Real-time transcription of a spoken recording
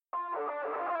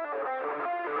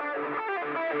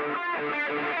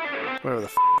Whatever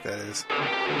the that is.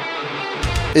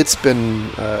 It's been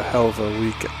a hell of a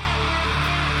week.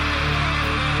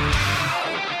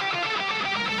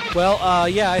 Well,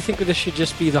 yeah, I think this should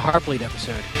just be the Heartbleed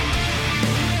episode.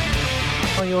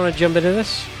 Oh, you want to jump into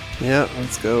this? Yeah,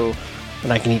 let's go.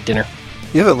 And I can eat dinner.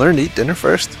 You haven't learned to eat dinner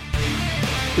first?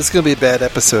 This is going to be a bad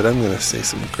episode. I'm going to say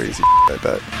some crazy I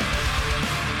bet.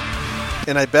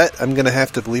 And I bet I'm going to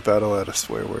have to bleep out a lot of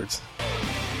swear words.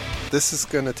 This is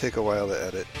going to take a while to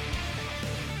edit.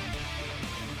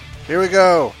 Here we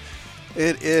go.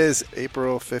 It is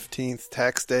April 15th,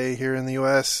 tax day here in the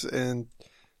U.S. And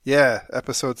yeah,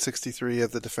 episode 63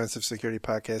 of the Defensive Security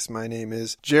Podcast. My name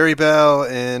is Jerry Bell,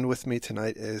 and with me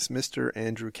tonight is Mr.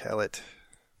 Andrew Callett.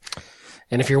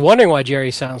 And if you're wondering why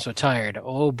Jerry sounds so tired,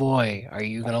 oh boy, are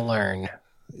you going to learn.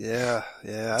 Yeah.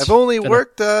 I've only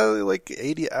worked like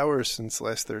 80 hours since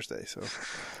last Thursday, so...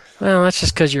 Well, that's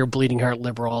just because you're a bleeding heart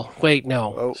liberal. Wait,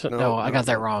 no. No, I got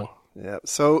that wrong. Yeah.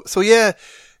 So yeah,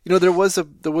 you know, there was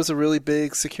a really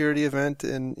big security event,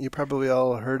 and you probably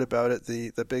all heard about it.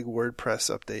 The big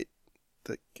WordPress update.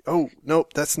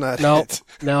 Nope, that's not it.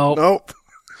 Nope.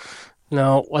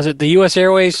 No, was it the U.S.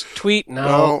 Airways tweet?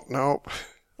 No. Nope.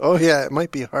 Oh yeah, it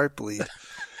might be Heartbleed.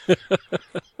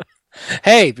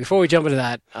 Hey, before we jump into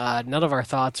that, none of our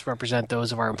thoughts represent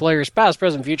those of our employers, past,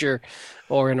 present, future,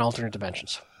 or in alternate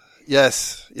dimensions.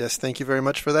 Yes. Thank you very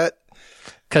much for that.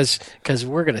 Because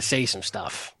we're going to say some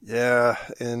stuff. Yeah,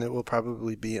 and it will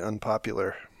probably be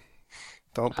unpopular.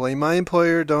 Don't blame my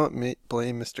employer. Don't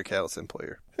blame Mr. Cal's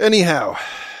employer. Anyhow,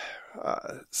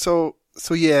 so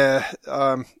yeah,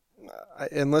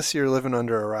 unless you're living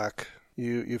under a rock,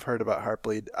 you've heard about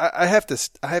Heartbleed. I have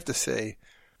to say,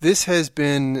 this has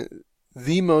been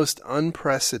the most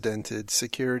unprecedented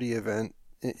security event,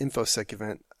 InfoSec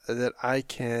event, that I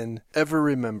can ever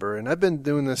remember. And I've been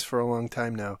doing this for a long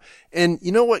time now. And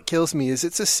you know what kills me is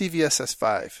it's a CVS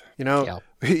S5. You know, yeah.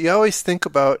 You always think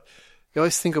about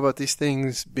these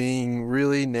things being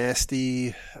really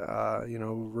nasty,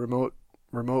 remote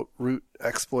root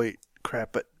exploit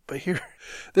crap. But here,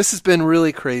 this has been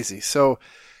really crazy. So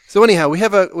anyhow, we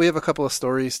have a couple of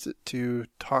stories to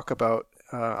talk about.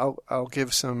 I'll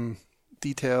give some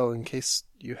detail in case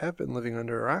you have been living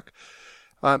under a rock.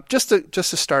 Just to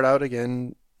start out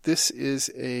again, this is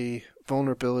a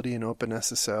vulnerability in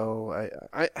OpenSSL.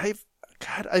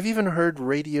 I've even heard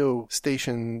radio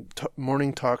station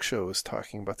morning talk shows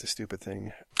talking about this stupid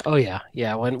thing. Oh yeah.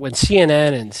 When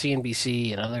CNN and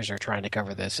CNBC and others are trying to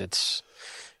cover this, it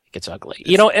gets ugly.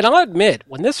 You know, and I'll admit,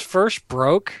 when this first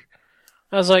broke,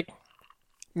 I was like,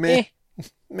 meh.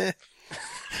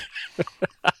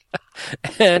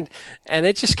 And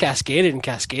it just cascaded and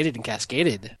cascaded and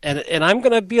cascaded. And I'm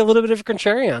going to be a little bit of a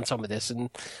contrarian on some of this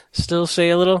and still say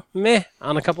a little meh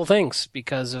on a couple things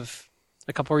because of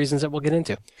a couple reasons that we'll get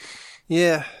into.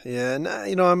 Yeah. And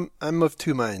you know, I'm of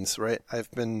two minds, right?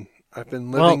 I've been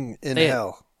living in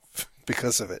hell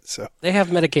because of it. So they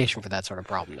have medication for that sort of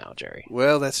problem now, Jerry.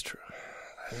 Well, that's true.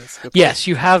 Yes,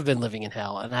 you have been living in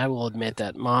hell, and I will admit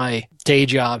that my day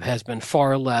job has been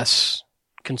far less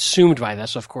consumed by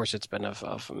this. Of course, it's been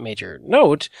of major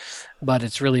note, but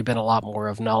it's really been a lot more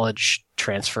of knowledge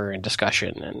transfer and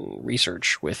discussion and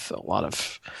research with a lot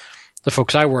of the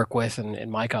folks I work with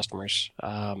and my customers.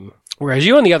 Whereas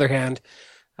you, on the other hand,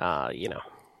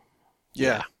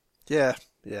 Yeah.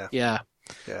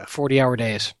 40-hour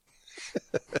days.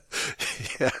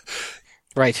 Yeah.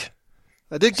 Right.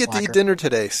 I did get to eat dinner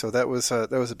today, so that was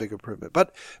a big improvement.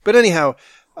 But anyhow,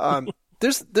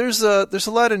 there's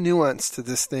a lot of nuance to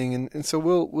this thing, and so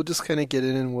we'll just kind of get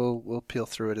in and we'll peel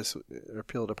through it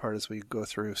peel it apart as we go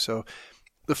through. So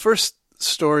the first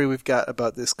story we've got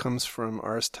about this comes from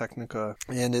Ars Technica,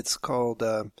 and it's called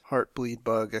Heartbleed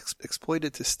Bug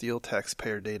Exploited to Steal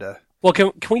Taxpayer Data. Well,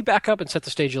 can we back up and set the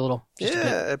stage a little?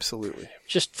 Absolutely.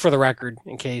 Just for the record,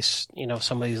 in case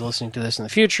somebody's listening to this in the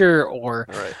future, or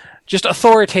just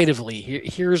authoritatively,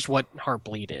 here's what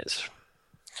Heartbleed is.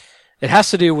 It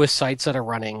has to do with sites that are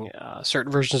running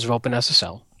certain versions of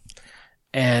OpenSSL,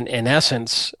 and in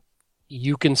essence,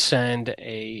 you can send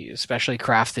a specially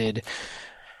crafted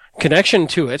connection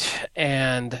to it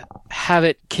and have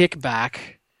it kick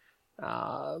back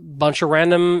a bunch of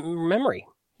random memory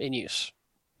in use.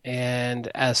 And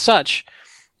as such,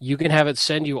 you can have it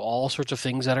send you all sorts of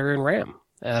things that are in RAM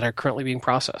that are currently being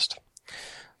processed.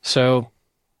 So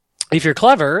if you're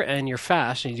clever and you're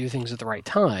fast and you do things at the right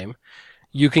time,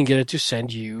 you can get it to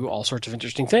send you all sorts of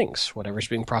interesting things, whatever's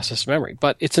being processed in memory.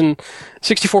 But it's in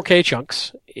 64K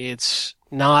chunks. It's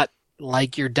not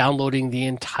like you're downloading the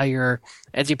entire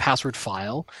ETSI password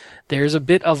file. There's a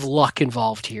bit of luck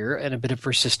involved here and a bit of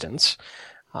persistence.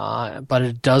 but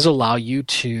it does allow you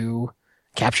to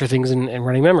capture things in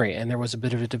running memory. And there was a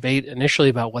bit of a debate initially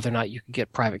about whether or not you could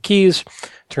get private keys.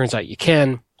 Turns out you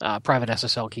can, private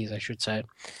SSL keys, I should say.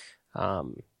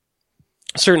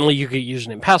 Certainly you could use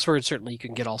username password. Certainly you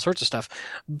can get all sorts of stuff.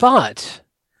 But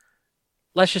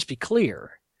let's just be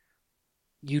clear.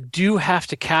 You do have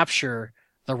to capture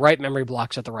the right memory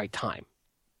blocks at the right time.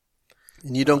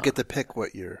 And you don't get to pick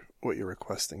what you're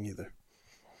requesting either.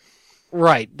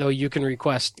 Right, though you can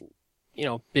request,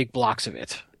 big blocks of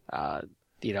it,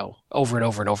 over and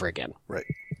over and over again. Right.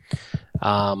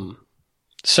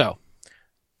 So,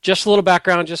 just a little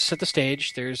background, just set the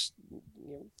stage. There's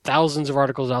thousands of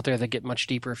articles out there that get much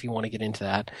deeper if you want to get into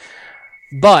that.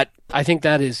 But I think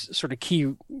that is sort of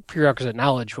key prerequisite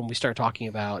knowledge when we start talking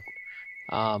about,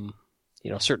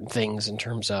 certain things in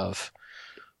terms of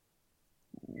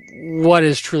what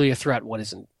is truly a threat, what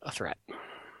isn't a threat.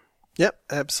 Yep,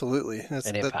 absolutely. That's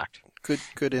impact.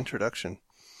 Good introduction.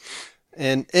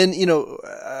 And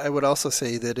I would also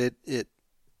say that it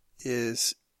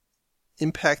is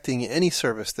impacting any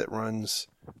service that runs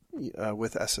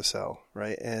with SSL,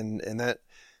 right? And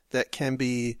that can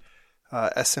be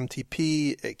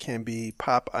SMTP, it can be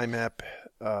POP, IMAP,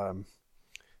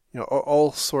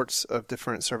 all sorts of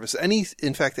different services.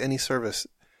 In fact, any service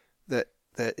that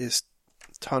is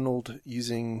tunneled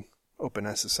using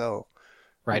OpenSSL,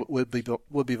 right, would be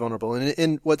vulnerable.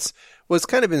 And what's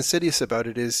kind of insidious about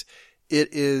it is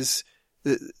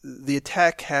the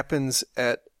attack happens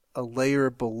at a layer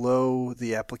below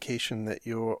the application that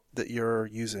you're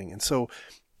using. And so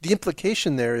the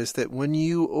implication there is that when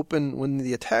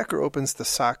the attacker opens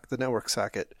the network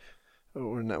socket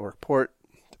or network port,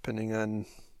 depending on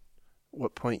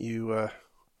what point you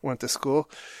went to school,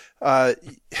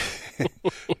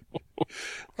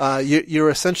 you're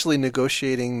essentially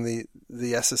negotiating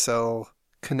the SSL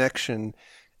connection,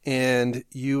 and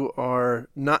you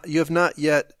have not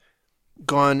yet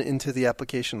gone into the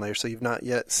application layer. So you've not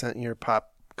yet sent your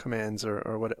POP commands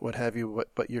or what have you,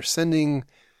 but you're sending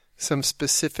some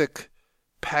specific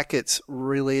packets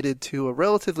related to a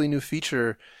relatively new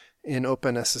feature in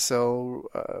OpenSSL,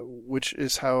 which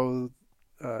is how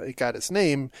it got its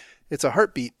name. It's a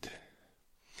heartbeat.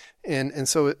 And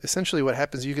so essentially what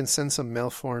happens, you can send some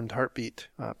malformed heartbeat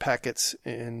packets,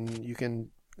 and you can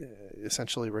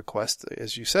essentially request,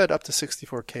 as you said, up to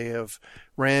 64K of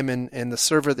RAM, and the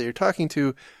server that you're talking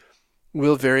to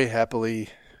will very happily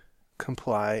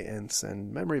comply and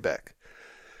send memory back.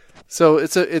 So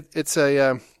it's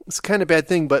a kind of bad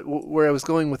thing, but where I was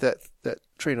going with that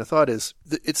train of thought is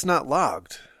it's not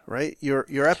logged, right?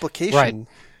 Your application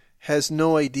has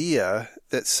no idea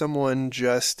that someone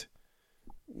just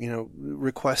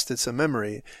requested some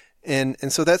memory. And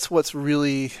so that's what's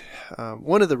really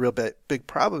one of the real big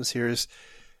problems here is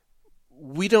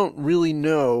we don't really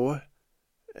know,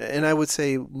 and I would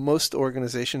say most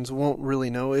organizations won't really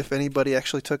know if anybody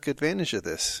actually took advantage of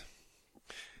this.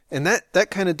 And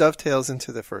that kind of dovetails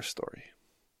into the first story.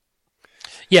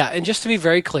 Yeah, and just to be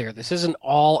very clear, this isn't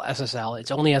all SSL.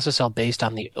 It's only SSL based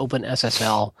on the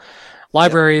OpenSSL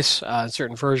libraries,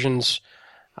 certain versions.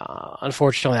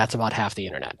 Unfortunately, that's about half the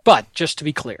internet. But just to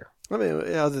be clear. I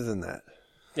mean, other than that.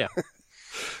 Yeah.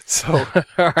 So,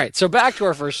 all right. So back to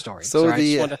our first story. I just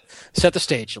want to set the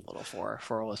stage a little for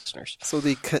our listeners. So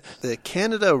the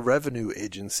Canada Revenue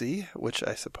Agency, which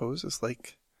I suppose is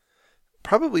like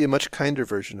probably a much kinder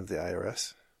version of the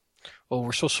IRS. Well,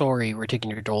 we're so sorry. We're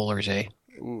taking your dollars, eh?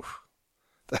 Ooh,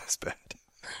 that's bad.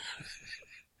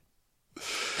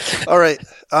 All right.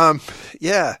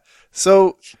 Yeah.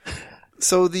 So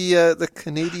the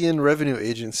Canadian Revenue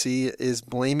Agency is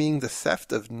blaming the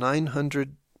theft of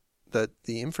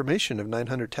the information of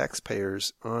 900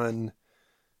 taxpayers on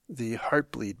the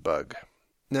Heartbleed bug.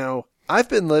 Now, I've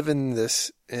been living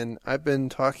this, and I've been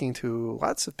talking to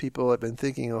lots of people. I've been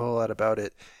thinking a whole lot about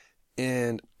it,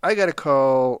 and I got to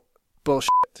call bullshit.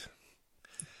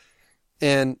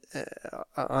 And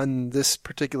on this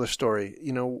particular story,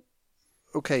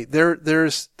 okay, there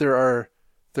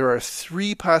are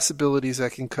three possibilities I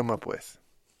can come up with.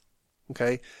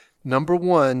 Okay, number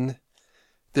one,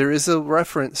 there is a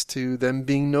reference to them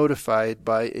being notified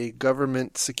by a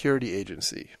government security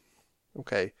agency.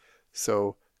 Okay,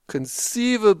 so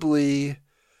conceivably,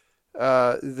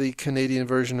 the Canadian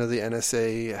version of the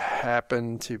NSA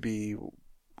happened to be,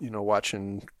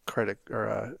 watching credit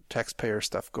or taxpayer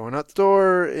stuff going out the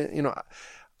door.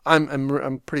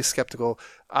 I'm pretty skeptical.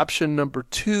 Option number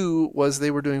two was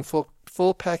they were doing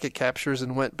full packet captures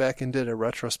and went back and did a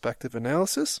retrospective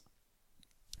analysis.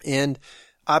 And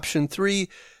option three,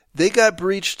 they got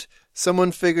breached,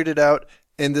 someone figured it out,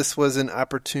 And this was an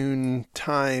opportune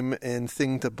time and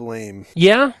thing to blame.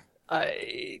 Yeah,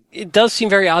 it does seem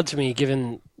very odd to me,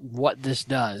 given what this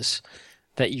does,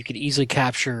 that you could easily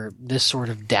capture this sort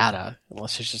of data,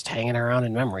 unless it's just hanging around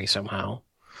in memory somehow.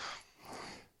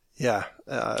 Yeah.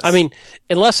 I mean,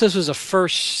 unless this was a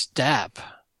first step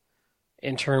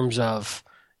in terms of,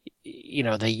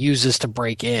 they use this to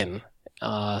break in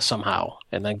somehow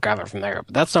and then grab it from there.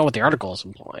 But that's not what the article is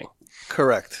implying.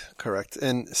 Correct.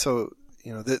 And so,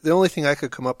 the only thing I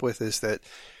could come up with is that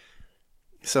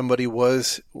somebody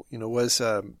was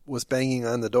banging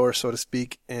on the door, so to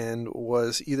speak, and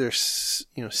was either,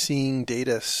 seeing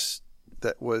data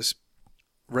that was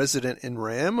resident in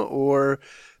RAM, or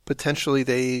potentially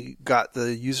they got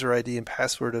the user ID and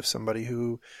password of somebody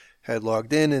who had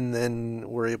logged in and then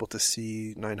were able to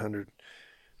see 900.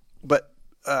 But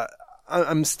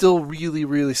I'm still really,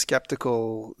 really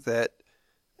skeptical that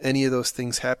any of those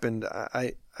things happened.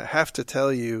 I have to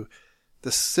tell you,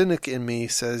 the cynic in me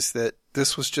says that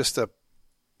this was just a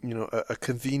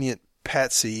convenient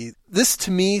patsy. This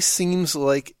to me seems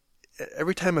like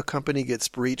every time a company gets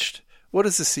breached, what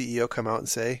does the CEO come out and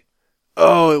say?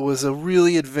 Oh, it was a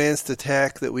really advanced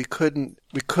attack that we couldn't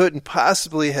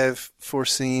possibly have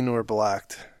foreseen or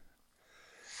blocked.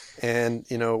 And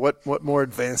what more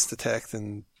advanced attack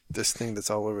than this thing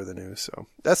that's all over the news? So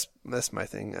that's my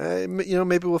thing.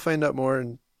 Maybe we'll find out more,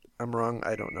 and I'm wrong.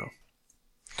 I don't know.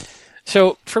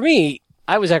 So for me,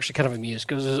 I was actually kind of amused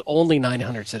because it was only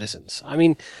 900 citizens. I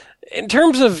mean, in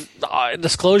terms of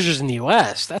disclosures in the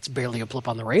U.S., that's barely a blip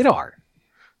on the radar.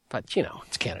 But,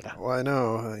 it's Canada. Well, I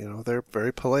know. They're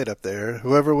very polite up there.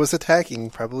 Whoever was attacking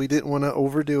probably didn't want to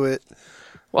overdo it.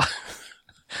 Well,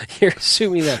 you're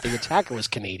assuming that the attacker was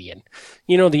Canadian.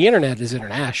 The internet is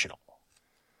international.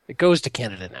 It goes to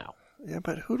Canada now. Yeah,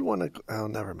 but who'd want to... Oh,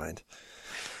 never mind.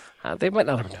 They might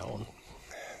not have known.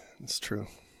 It's true.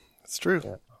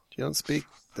 Yeah. You don't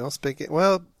speak it.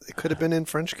 Well, it could have been in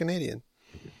French Canadian.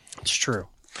 It's true.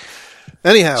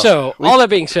 Anyhow. So, all that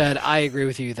being said, I agree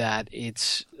with you that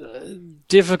it's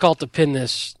difficult to pin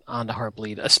this onto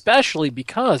Heartbleed, especially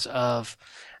because of,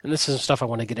 and this is stuff I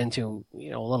want to get into, a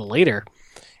little later,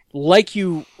 like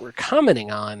you were commenting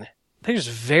on, there's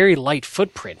very light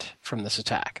footprint from this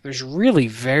attack. There's really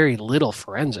very little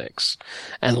forensics,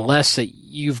 unless that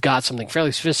you've got something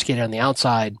fairly sophisticated on the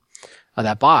outside of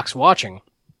that box watching.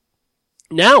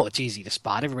 Now it's easy to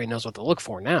spot. Everybody knows what to look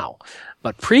for now.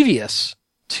 But previous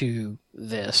to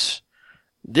this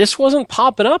wasn't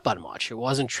popping up on much. It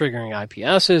wasn't triggering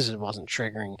IPSs. It wasn't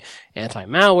triggering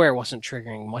anti-malware. It wasn't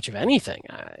triggering much of anything.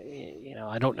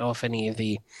 I don't know if any of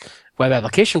the web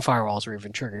application firewalls are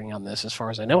even triggering on this. As far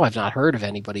as I know, I've not heard of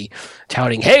anybody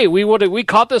touting, "Hey, we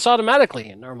caught this automatically."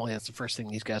 And normally that's the first thing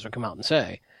these guys would come out and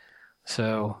say.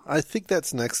 So I think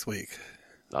that's next week.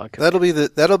 Okay. That'll be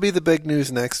the big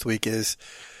news next week. Is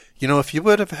if you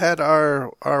would have had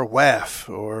our WAF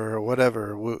or whatever,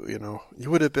 you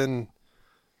would have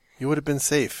been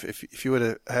safe if you would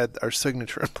have had our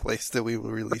signature in place that we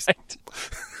released.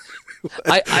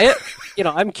 Right.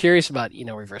 I'm curious about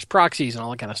reverse proxies and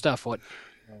all that kind of stuff.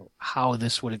 How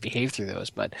this would have behaved through those,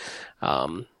 but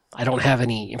I don't have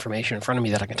any information in front of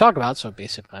me that I can talk about. So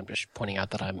basically, I'm just pointing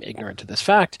out that I'm ignorant to this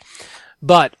fact.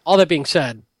 But all that being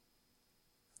said,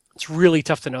 it's really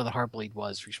tough to know that Heartbleed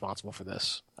was responsible for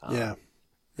this. Yeah,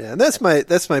 and that's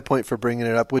my point for bringing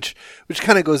it up, which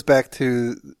kind of goes back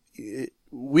to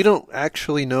we don't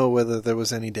actually know whether there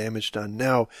was any damage done.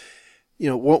 Now,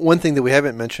 one thing that we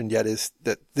haven't mentioned yet is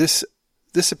that this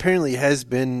apparently has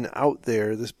been out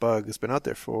there. This bug has been out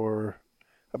there for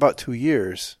about 2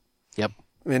 years. Yep.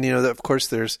 And of course,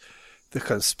 there's the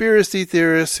conspiracy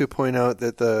theorists who point out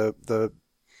that the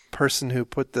person who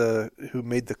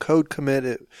made the code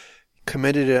committed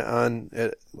it on,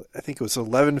 I think it was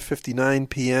 11:59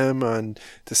 p.m. on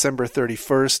December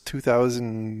 31st,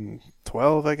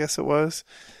 2012, I guess it was.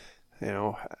 I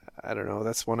don't know.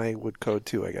 That's when I would code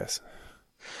too, I guess.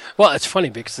 Well, it's funny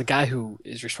because the guy who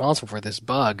is responsible for this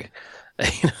bug,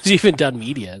 has even done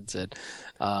media and said,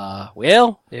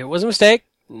 well, it was a mistake.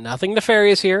 Nothing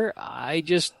nefarious here. I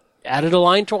just added a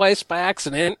line twice by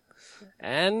accident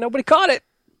and nobody caught it.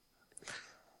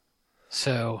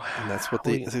 So, and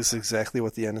this is exactly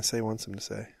what the NSA wants him to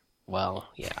say. Well,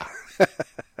 yeah.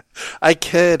 I'm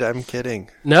kidding.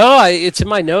 No, it's in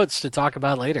my notes to talk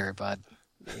about later, but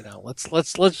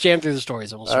let's jam through the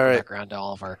stories and we'll circle back around to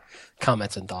all of our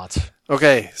comments and thoughts.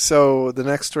 Okay, so the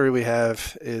next story we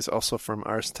have is also from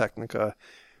Ars Technica.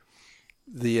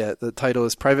 The title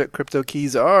is "Private Crypto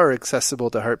Keys Are Accessible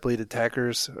to Heartbleed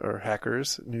Attackers or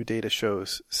Hackers, New Data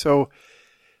Shows." So,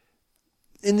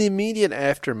 in the immediate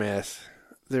aftermath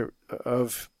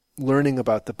of learning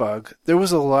about the bug, there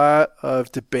was a lot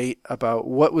of debate about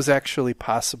what was actually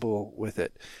possible with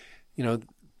it.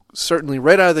 Certainly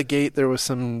right out of the gate, there was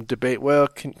some debate. Well,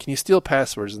 can you steal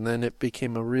passwords? And then it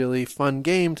became a really fun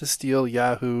game to steal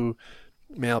Yahoo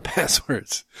Mail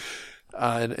passwords.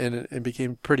 And it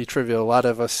became pretty trivial. A lot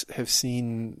of us have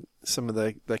seen some of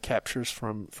the captures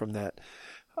from that.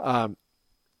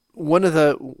 One of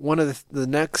the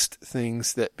next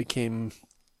things that became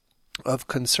of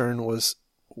concern was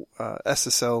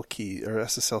SSL key or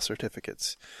SSL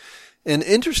certificates. And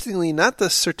interestingly, not the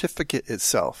certificate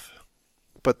itself,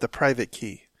 but the private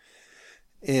key.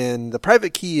 And the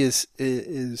private key is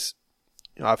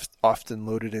often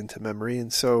loaded into memory.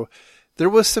 And so there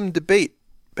was some debate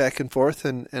back and forth,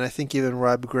 and I think even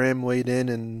Rob Graham weighed in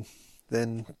and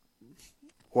then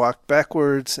walked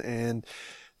backwards, and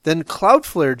then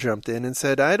Cloudflare jumped in and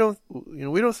said,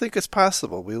 we don't think it's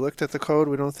possible. We looked at the code,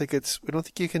 we don't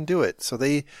think you can do it. So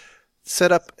they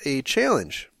set up a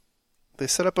challenge. They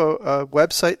set up a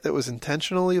website that was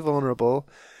intentionally vulnerable,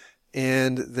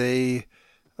 and they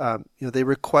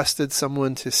requested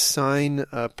someone to sign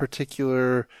a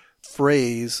particular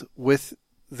phrase with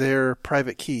their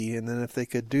private key, and then if they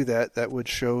could do that, that would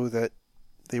show that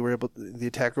the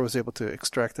attacker was able to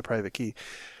extract the private key.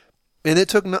 And it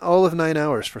took all of 9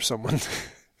 hours for someone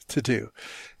to do.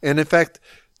 And in fact,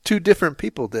 2 different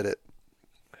people did it.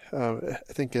 I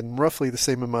think in roughly the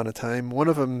same amount of time. One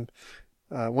of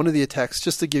the attacks,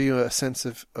 just to give you a sense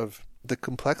of the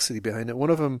complexity behind it, one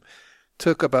of them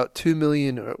took about 2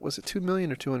 million, or was it 2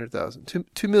 million or 200,000?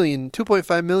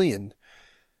 2.5 million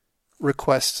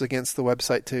requests against the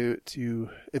website to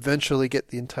eventually get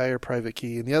the entire private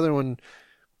key. And the other one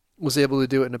was able to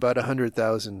do it in about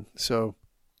 100,000. So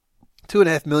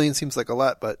 2.5 million seems like a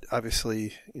lot, but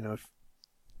obviously,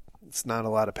 it's not a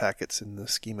lot of packets in the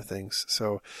scheme of things.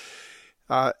 So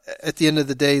at the end of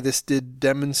the day, this did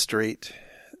demonstrate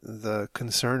the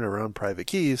concern around private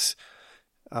keys.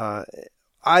 I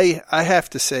have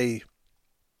to say,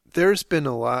 there's been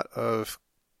a lot of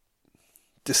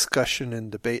discussion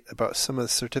and debate about some of the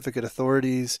certificate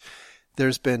authorities.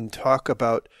 There's been talk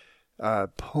about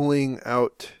pulling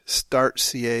out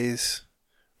StartCA's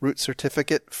root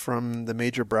certificate from the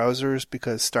major browsers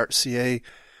because StartCA,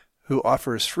 who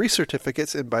offers free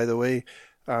certificates, and by the way,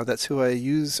 that's who I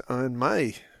use on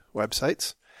my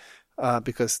websites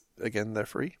because, again, they're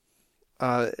free.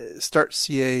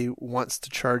 StartCA wants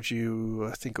to charge you,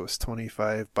 I think it was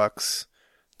 $25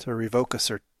 to revoke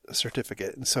a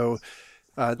certificate. And so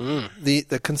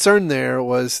the concern there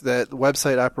was that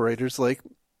website operators like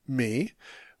me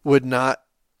would not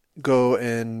go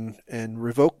and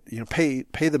revoke, pay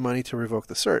the money to revoke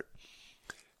the cert.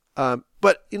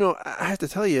 But I have to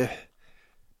tell you,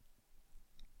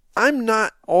 I'm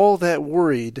not all that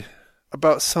worried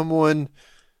about someone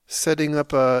setting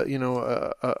up a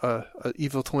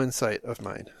evil twin site of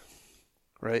mine,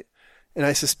 right? And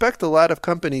I suspect a lot of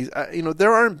companies,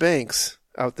 there aren't banks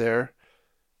out there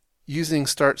using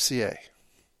StartCA.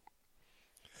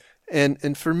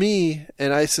 And for me,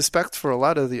 and I suspect for a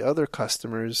lot of the other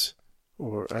customers,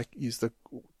 or I use the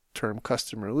term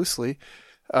customer loosely,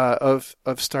 of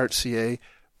StartCA,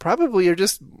 probably are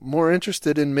just more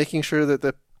interested in making sure that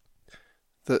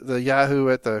the Yahoo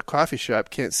at the coffee shop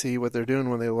can't see what they're doing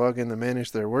when they log in to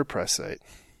manage their WordPress site.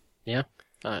 Yeah.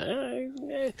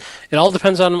 It all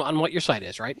depends on what your site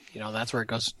is, right? That's where it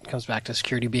comes back to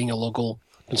security being a local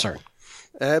concern.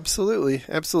 Absolutely.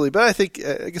 But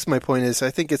I guess my point is,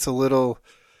 I think it's a little,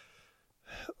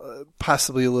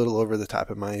 possibly a little over the top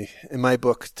in my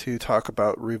book to talk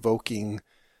about revoking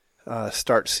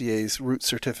StartCA's root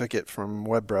certificate from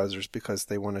web browsers because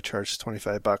they want to charge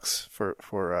 $25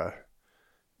 for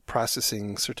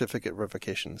processing certificate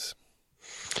revocations.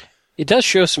 It does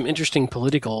show some interesting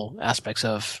political aspects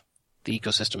of the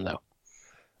ecosystem, though.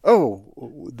 Oh,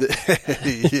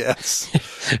 yes.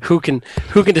 Who can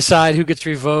decide who gets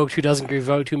revoked, who doesn't get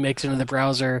revoked, who makes it in the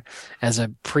browser as a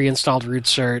pre-installed root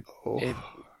cert. Yes.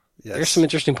 There's some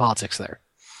interesting politics there.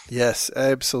 Yes,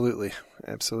 absolutely.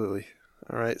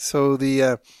 All right, so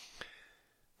the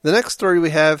next story we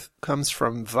have comes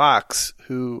from Vox,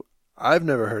 who I've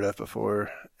never heard of before,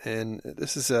 and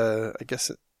this is I guess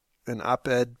an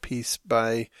op-ed piece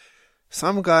by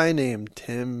some guy named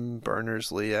Tim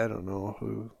Berners-Lee. I don't know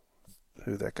who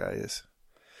that guy is.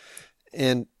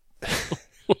 And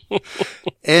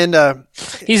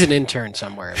he's an intern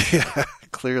somewhere. Yeah,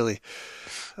 clearly.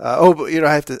 But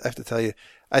I have to tell you,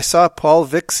 I saw Paul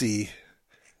Vixie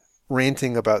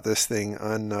ranting about this thing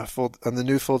on the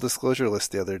new full disclosure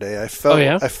list the other day. I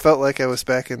felt like I was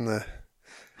back in the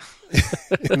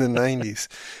in the 90s.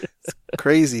 It's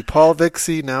crazy. Paul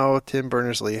Vixie, now Tim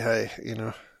Berners-Lee. Hey,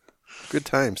 good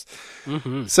times.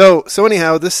 Mm-hmm. So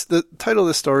anyhow, the title of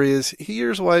the story is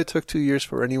 "Here's Why It Took 2 Years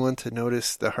for Anyone to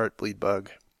Notice the Heartbleed Bug."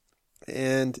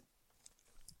 And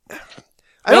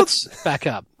let's back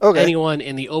up. Okay. Anyone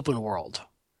in the open world.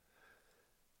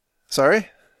 Sorry?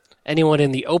 Anyone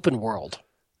in the open world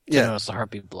to Yeah. notice the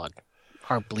heartbleed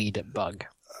bug.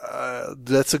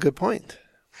 That's a good point.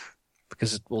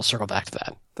 Because we'll circle back to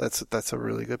that. That's a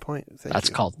really good point. That's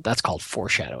called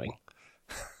foreshadowing.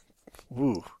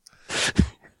 Ooh.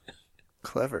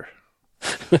 Clever.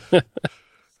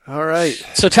 All right.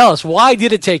 So tell us, why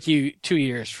did it take you 2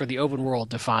 years for the open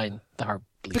world to find the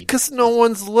heartbleed? Because no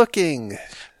one's looking.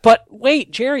 But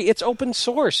wait, Jerry, it's open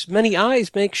source. Many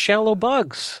eyes make shallow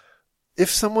bugs. If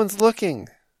someone's looking.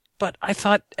 But I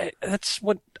thought that's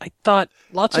what I thought.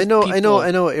 Lots of I people.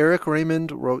 know. Eric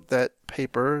Raymond wrote that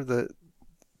paper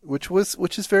which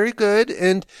is very good,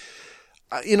 and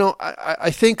I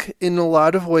think in a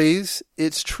lot of ways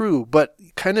it's true. But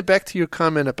kind of back to your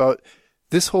comment about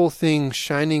this whole thing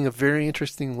shining a very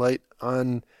interesting light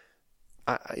on,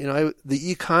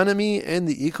 the economy and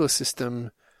the ecosystem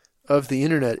of the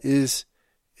internet is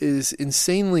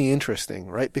insanely interesting,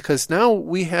 right? Because now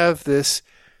we have this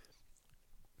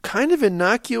kind of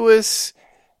innocuous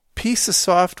piece of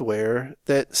software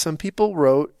that some people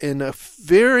wrote and a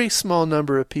very small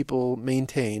number of people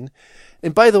maintain.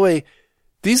 And by the way,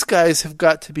 these guys have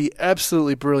got to be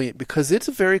absolutely brilliant because it's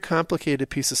a very complicated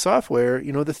piece of software.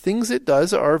 The things it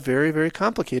does are very, very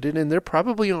complicated, and there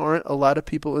probably aren't a lot of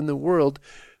people in the world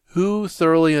who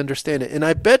thoroughly understand it. And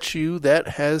I bet you that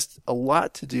has a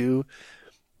lot to do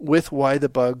with why the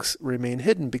bugs remain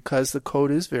hidden, because the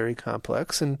code is very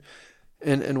complex and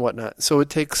whatnot. So it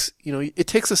takes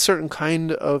a certain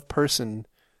kind of person,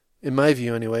 in my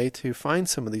view anyway, to find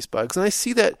some of these bugs. And I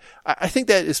see that, I think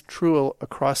that is true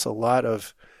across a lot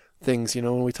of things,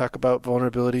 when we talk about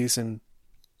vulnerabilities and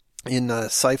in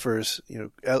ciphers,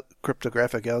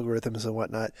 cryptographic algorithms and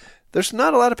whatnot. There's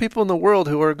not a lot of people in the world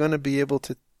who are going to be able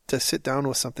to sit down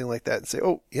with something like that and say,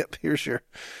 "Oh, yep, here's your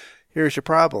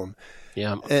problem."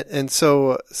 Yeah. And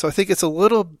so I think it's a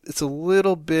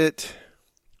little bit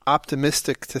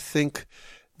optimistic to think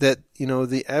that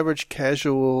the average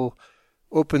casual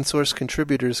open source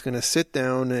contributor is going to sit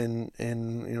down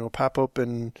and pop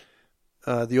open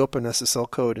the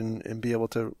OpenSSL code and be able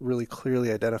to really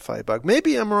clearly identify a bug.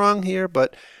 Maybe I'm wrong here,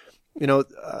 but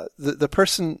the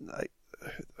person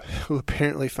who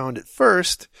apparently found it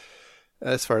first,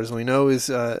 as far as we know, is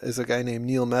a guy named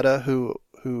Neil Mehta who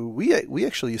we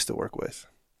actually used to work with.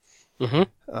 Mm-hmm.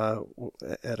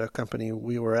 At a company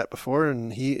we were at before,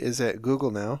 and he is at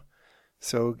Google now.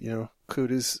 So,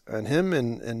 kudos on him,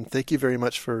 and thank you very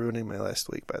much for ruining my last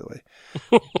week, by the way.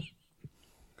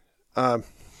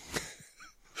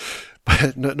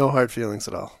 But no hard feelings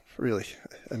at all. Really.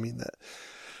 I mean that.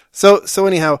 So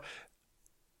anyhow,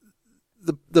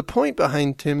 the point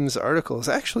behind Tim's article is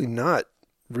actually not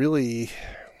really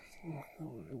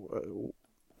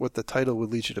what the title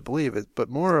would lead you to believe, but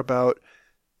more about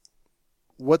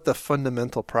what the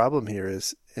fundamental problem here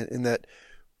is, in that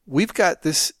we've got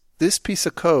this piece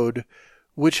of code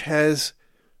which has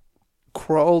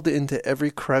crawled into every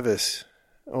crevice,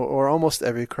 or almost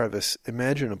every crevice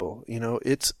imaginable.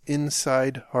 It's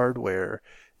inside hardware,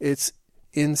 it's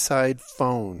inside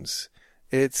phones,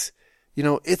 it's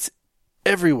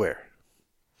everywhere.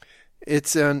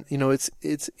 It's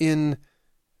it's in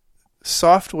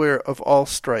software of all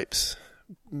stripes.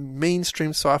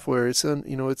 Mainstream software. It's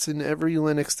in every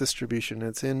Linux distribution.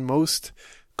 It's in most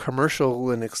commercial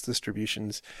Linux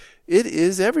distributions. It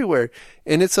is everywhere,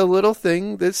 and it's a little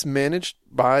thing that's managed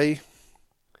by,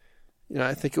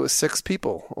 I think it was 6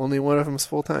 people. Only one of them is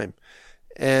full time.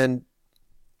 And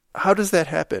how does that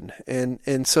happen?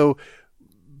 And so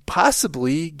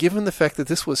possibly, given the fact that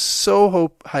this was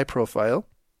so high profile,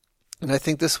 and I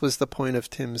think this was the point of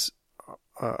Tim's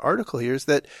article here, is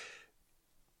that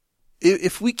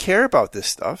if we care about this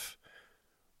stuff,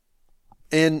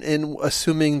 and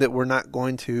assuming that we're not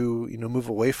going to move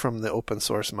away from the open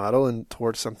source model and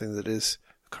towards something that is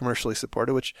commercially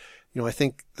supported, which I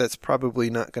think that's probably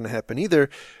not going to happen either,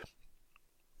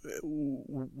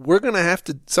 somebody's going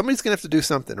to have to do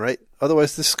something, right?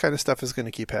 Otherwise, this kind of stuff is going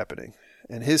to keep happening.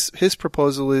 And his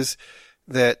proposal is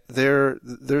that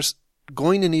there's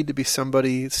going to need to be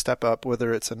somebody step up,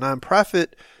 whether it's a nonprofit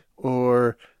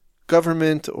or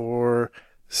government or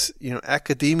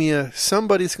academia.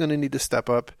 Somebody's going to need to step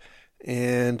up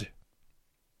and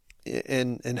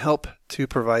help to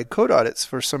provide code audits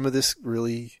for some of this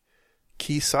really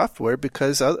key software,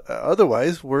 because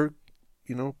otherwise we're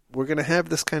we're going to have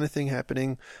this kind of thing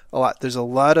happening a lot. There's a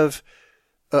lot of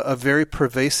very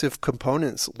pervasive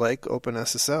components like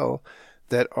OpenSSL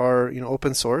that are,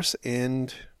 open source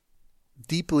and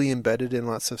deeply embedded in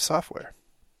lots of software.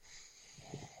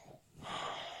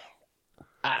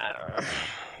 I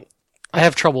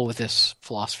have trouble with this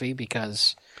philosophy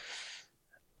because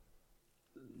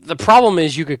the problem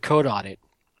is you could code audit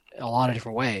a lot of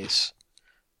different ways,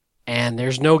 and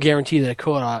there's no guarantee that a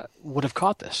code audit would have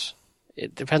caught this.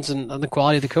 It depends on the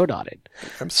quality of the code audit.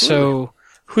 Absolutely. So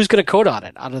who's going to code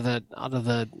audit out of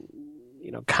the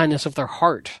kindness of their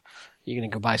heart? You're going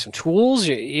to go buy some tools.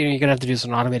 You're going to have to do this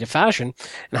in an automated fashion.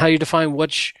 And how you define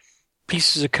which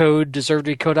pieces of code deserve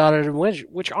to be code audited and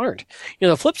which aren't.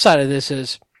 The flip side of this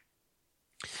is,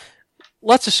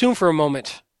 let's assume for a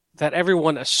moment that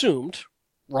everyone assumed,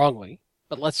 wrongly,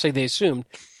 but let's say they assumed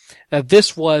that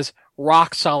this was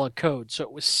rock solid code, so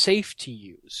it was safe to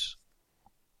use.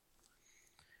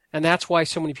 And that's why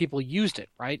so many people used it,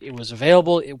 right? It was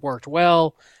available, it worked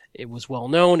well, it was well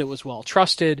known, it was well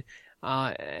trusted,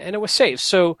 and it was safe.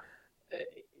 So,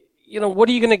 what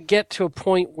are you going to get to a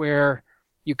point where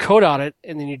you code audit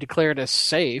and then you declare it as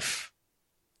safe,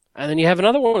 and then you have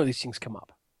another one of these things come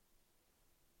up?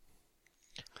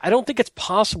 I don't think it's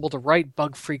possible to write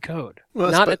bug-free code.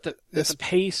 Well, not at the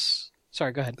pace.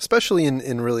 Sorry, go ahead. Especially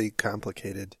in really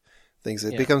complicated things,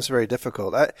 it becomes very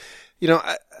difficult. I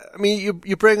mean,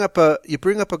 you bring up a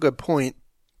good point.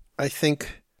 I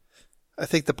think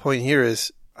the point here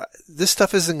is this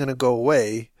stuff isn't going to go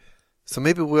away, so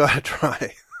maybe we ought to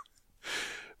try.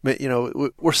 But,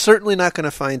 we're certainly not going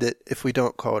to find it if we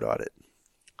don't code audit.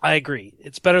 I agree.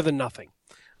 It's better than nothing.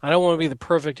 I don't want to be the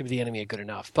perfect of the enemy of good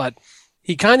enough, but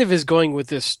he kind of is going with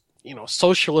this,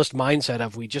 socialist mindset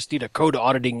of we just need a code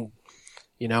auditing,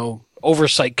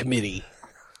 oversight committee.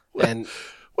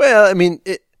 Well, I mean,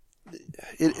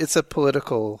 it's a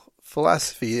political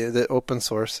philosophy that open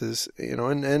source is,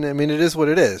 and I mean, it is what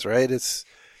it is, right? It's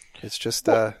just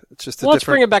let's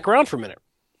bring it back around for a minute.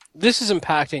 This is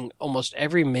impacting almost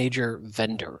every major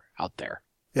vendor out there.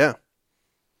 Yeah.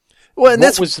 Well, and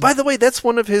by the way, that's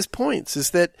one of his points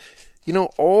is that,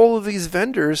 all of these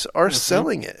vendors are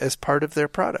selling it as part of their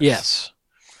products. Yes.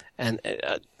 And,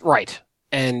 right.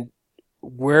 And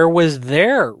where was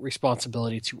their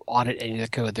responsibility to audit any of the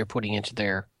code they're putting into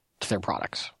their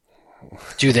products?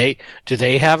 Do they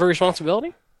have a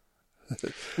responsibility?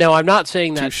 Now, I'm not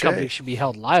saying that companies should be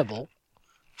held liable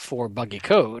for buggy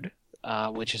code,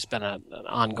 which has been an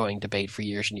ongoing debate for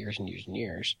years and years and years and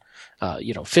years,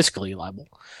 fiscally liable.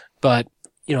 But,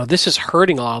 this is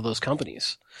hurting a lot of those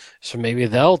companies. So maybe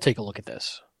they'll take a look at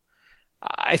this.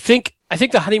 I think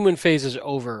the honeymoon phase is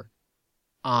over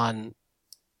on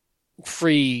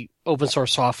free open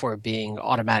source software being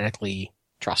automatically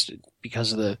trusted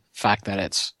because of the fact that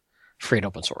it's free and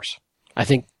open source. I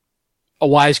think a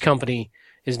wise company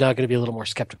is now going to be a little more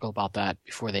skeptical about that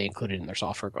before they include it in their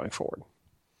software going forward.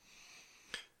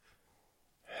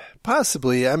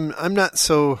 Possibly. I'm not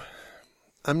so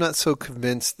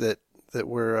convinced that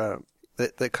we're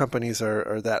that companies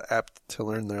are that apt to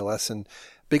learn their lesson.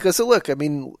 Because look, I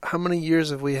mean, how many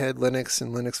years have we had Linux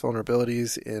and Linux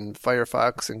vulnerabilities in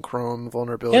Firefox and Chrome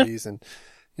vulnerabilities, and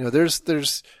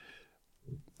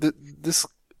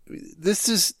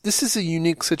this is a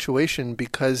unique situation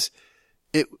because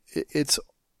it's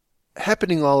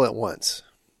happening all at once.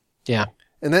 Yeah,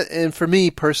 and for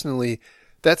me personally,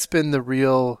 that's been the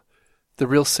real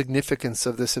significance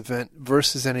of this event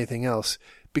versus anything else,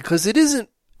 because it isn't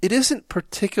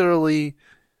particularly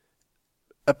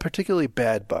a particularly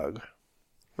bad bug,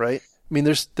 right? I mean,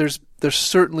 there's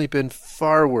certainly been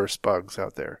far worse bugs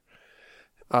out there,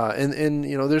 and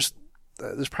there's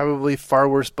probably far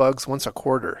worse bugs once a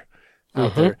quarter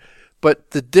out there. But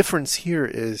the difference here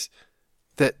is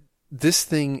that this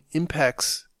thing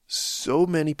impacts so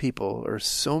many people or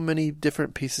so many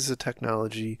different pieces of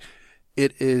technology.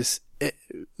 It is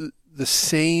the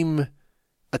same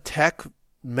attack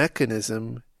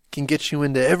mechanism can get you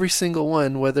into every single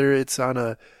one, whether it's on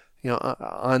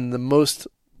on the most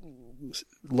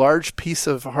large piece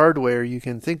of hardware you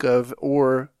can think of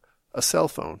or a cell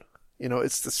phone.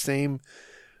 It's the same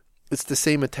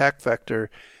attack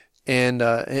vector, and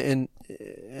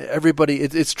everybody,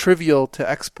 it's trivial to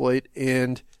exploit,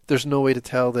 and there's no way to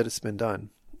tell that it's been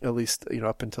done, at least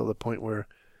up until the point where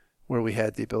we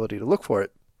had the ability to look for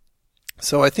it.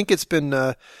 So I think it's been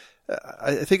a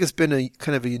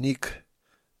kind of a unique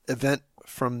event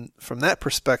from that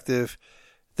perspective,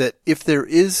 that if there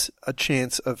is a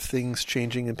chance of things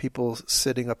changing and people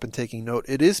sitting up and taking note,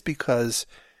 it is because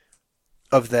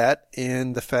of that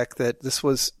and the fact that this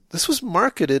was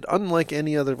marketed unlike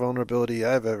any other vulnerability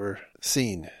I've ever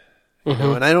scene. You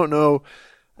know, and I don't know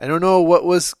what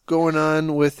was going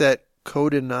on with that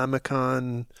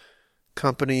Codenomicon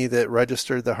company that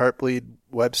registered the Heartbleed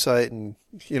website, and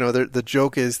you know, the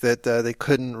joke is that they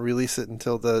couldn't release it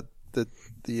until the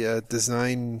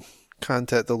design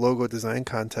contest, the logo design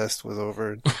contest was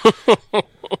over.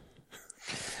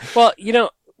 Well, you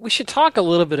know, we should talk a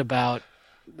little bit about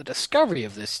the discovery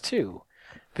of this too,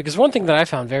 because one thing that I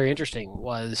found very interesting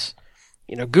was,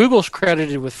 you know, Google's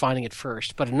credited with finding it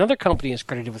first, but another company is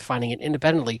credited with finding it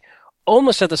independently,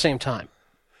 almost at the same time.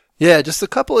 Yeah, just a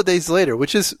couple of days later,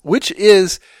 which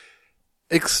is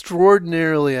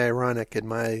extraordinarily ironic in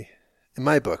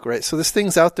my book, right? So this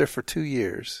thing's out there for 2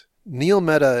 years. Neil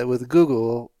Mehta with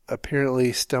Google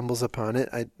apparently stumbles upon it.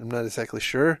 I'm not exactly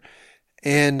sure.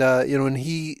 And, you know, and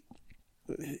he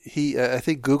I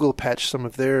think Google patched some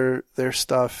of their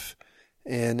stuff,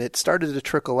 and it started to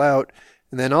trickle out.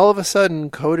 And then all of a sudden,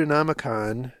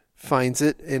 Codenomicon finds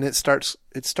it, and it starts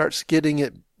getting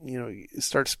it, you know, it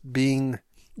starts being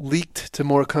leaked to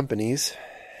more companies.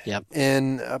 Yep.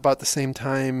 And about the same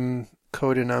time,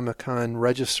 Codenomicon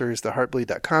registers the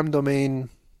heartbleed.com domain,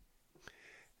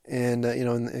 and you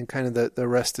know, and kind of the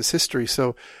rest is history.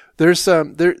 So there's a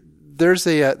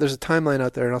timeline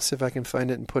out there, and I'll see if I can find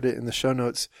it and put it in the show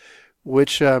notes,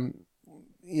 which you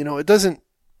know,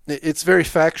 it's very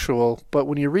factual, but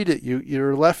when you read it,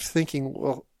 you're left thinking,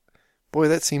 well, boy,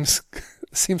 that seems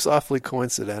awfully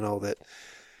coincidental that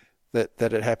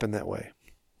it happened that way.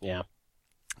 Yeah.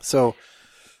 So,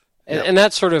 and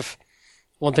that's sort of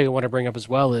one thing I want to bring up as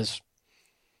well is,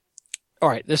 all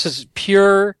right, this is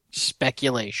pure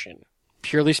speculation,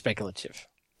 purely speculative.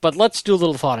 But let's do a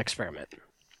little thought experiment.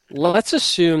 Let's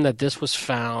assume that this was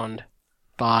found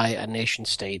by a nation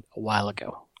state a while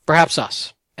ago, perhaps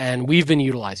us, and we've been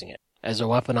utilizing it as a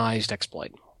weaponized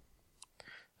exploit,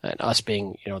 and us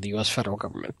being, you know, the U.S. federal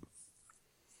government.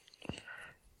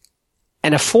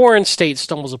 And a foreign state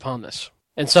stumbles upon this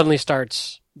and suddenly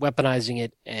starts weaponizing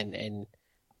it and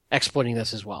exploiting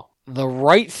this as well. The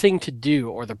right thing to do,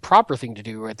 or the proper thing to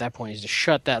do at that point, is to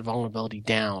shut that vulnerability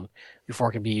down before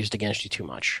it can be used against you too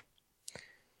much.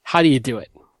 How do you do it?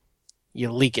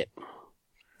 You leak it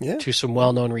to some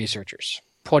well-known researchers.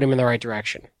 Point them in the right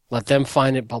direction. Let them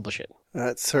find it, publish it.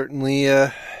 That's certainly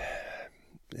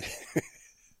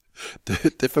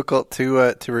difficult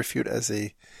to refute as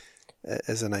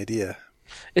an idea.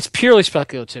 It's purely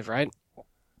speculative, right?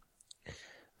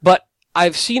 But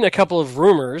I've seen a couple of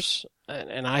rumors,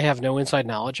 and I have no inside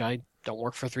knowledge. I don't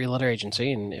work for a three-letter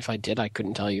agency, and if I did, I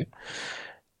couldn't tell you.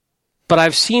 But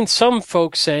I've seen some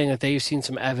folks saying that they've seen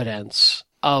some evidence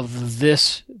of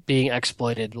this being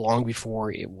exploited long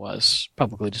before it was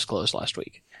publicly disclosed last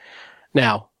week.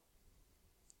 Now,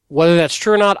 whether that's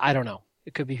true or not, I don't know.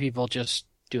 It could be people just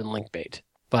doing link bait.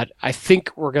 But I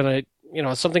think we're going to, you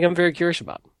know, it's something I'm very curious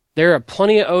about. There are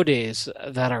plenty of O-Days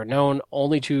that are known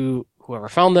only to whoever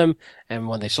found them and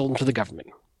when they sold them to the government.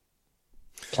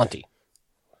 Plenty.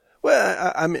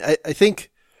 Well, I mean, I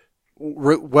think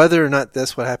whether or not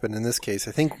that's what happened in this case,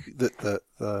 I think that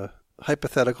the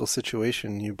hypothetical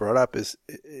situation you brought up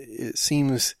it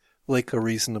seems like a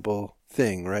reasonable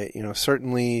thing, right? You know,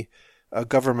 certainly a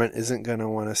government isn't going to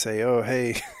want to say, oh,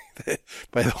 hey,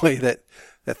 by the way, that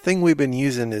thing we've been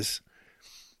using is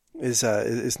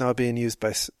now being used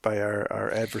by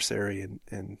our adversary,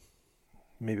 and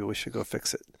maybe we should go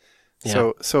fix it.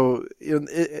 Yeah. So you know,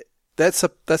 that's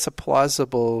a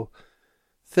plausible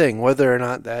thing. Whether or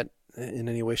not that in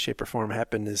any way, shape, or form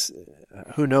happened is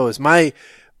who knows.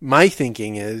 My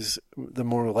thinking is the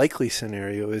more likely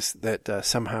scenario is that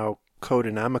somehow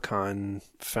Codenomicon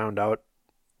found out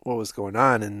what was going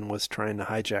on and was trying to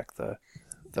hijack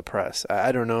the press.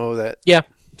 I don't know that. Yeah,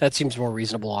 that seems more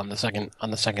reasonable on the second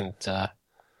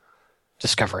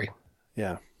discovery.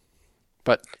 Yeah,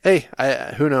 but hey,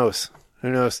 who knows? Who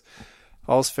knows?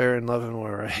 All's fair in love and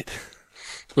war, right?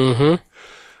 Mm-hmm.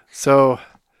 So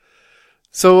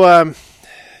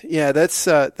yeah, that's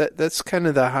kind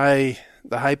of the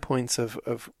high points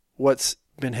of what's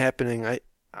been happening.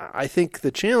 I think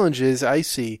the challenge is I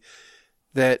see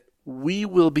that we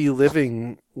will be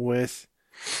living with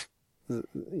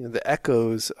the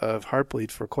echoes of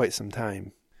Heartbleed for quite some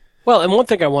time. Well, and one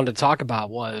thing I wanted to talk about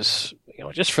was, you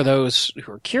know, just for those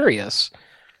who are curious,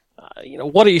 you know,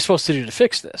 what are you supposed to do to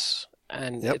fix this?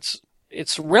 And yep.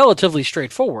 It's relatively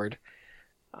straightforward,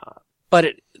 but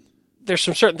there's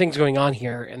some certain things going on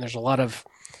here, and there's a lot of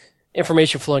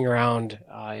information flowing around.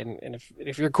 And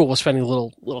if you're cool with spending a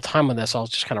little time on this, I'll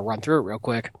just kind of run through it real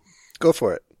quick. Go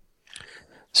for it.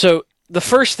 So the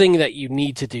first thing that you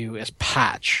need to do is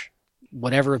patch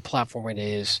whatever platform it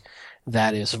is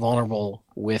that is vulnerable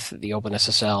with the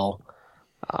OpenSSL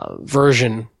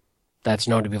version that's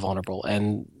known to be vulnerable.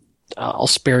 And I'll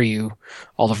spare you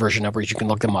all the version numbers. You can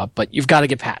look them up, but you've got to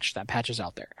get patched. That patch is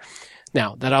out there.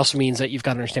 Now, that also means that you've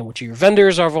got to understand which of your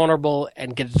vendors are vulnerable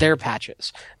and get their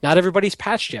patches. Not everybody's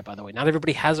patched yet, by the way. Not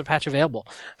everybody has a patch available.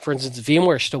 For instance,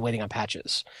 VMware is still waiting on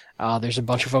patches. There's a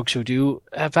bunch of folks who do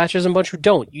have patches and a bunch who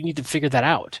don't. You need to figure that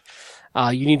out.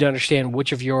 You need to understand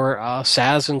which of your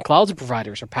SaaS and cloud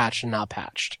providers are patched and not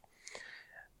patched.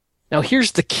 Now,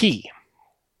 here's the key.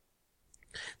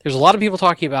 There's a lot of people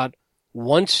talking about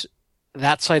once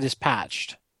that site is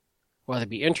patched, whether it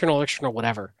be internal, external,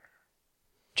 whatever,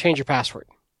 change your password.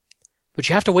 But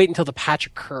you have to wait until the patch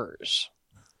occurs.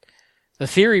 The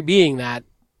theory being that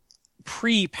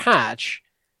pre-patch,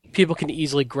 people can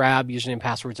easily grab username and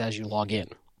passwords as you log in.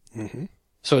 Mm-hmm.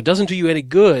 So it doesn't do you any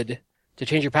good to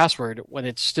change your password when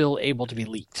it's still able to be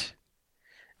leaked.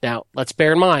 Now, let's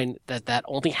bear in mind that that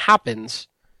only happens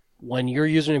when your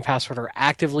username and password are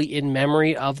actively in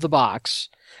memory of the box,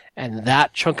 and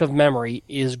that chunk of memory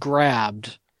is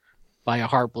grabbed by a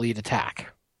Heartbleed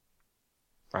attack.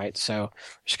 Right? So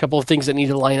there's a couple of things that need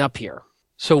to line up here.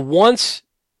 So once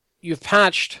you've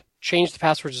patched, changed the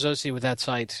passwords associated with that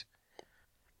site,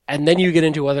 and then you get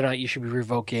into whether or not you should be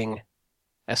revoking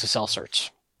SSL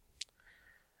certs.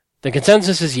 The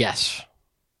consensus is yes.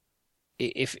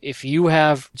 If you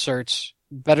have certs,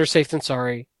 better safe than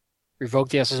sorry, revoke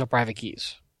the SSL private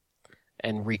keys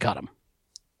and recut them,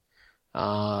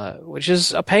 which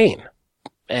is a pain.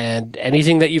 And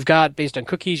anything that you've got based on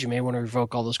cookies, you may want to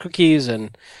revoke all those cookies,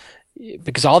 and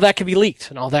because all that can be leaked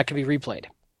and all that can be replayed.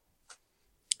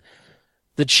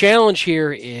 The challenge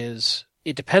here is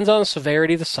it depends on the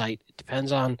severity of the site. It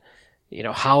depends on,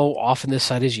 how often this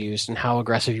site is used and how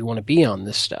aggressive you want to be on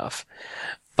this stuff.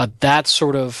 But that's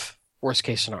sort of worst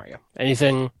case scenario.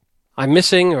 Anything I'm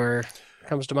missing or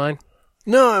comes to mind?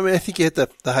 No, I mean, I think you hit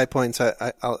the high points.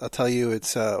 I'll tell you,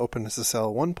 it's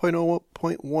OpenSSL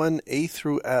 1.0.1 A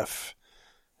through F.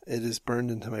 It is burned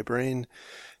into my brain.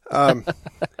 I'll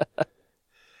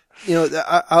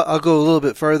go a little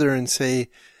bit further and say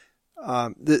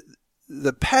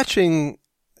the patching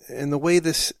and the way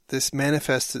this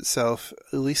manifests itself,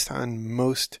 at least on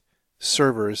most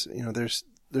servers,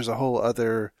 there's a whole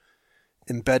other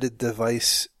embedded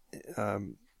device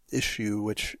issue,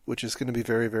 which is going to be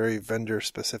very, very vendor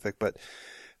specific. But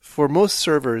for most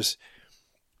servers,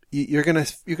 you're gonna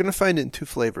find it in two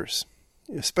flavors.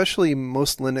 Especially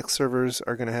most Linux servers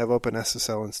are going to have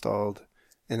OpenSSL installed,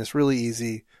 and it's really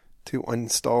easy to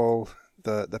uninstall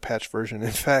the patch version.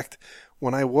 In fact,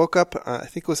 when I woke up, I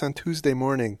think it was on Tuesday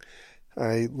morning,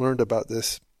 I learned about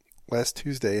this last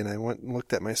Tuesday, and I went and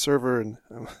looked at my server, and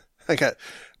I got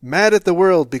mad at the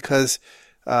world because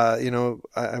I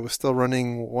was still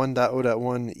running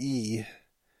 1.0.1e,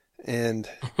 and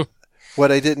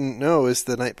what I didn't know is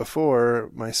the night before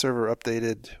my server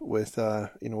updated with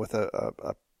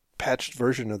a patched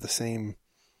version of the same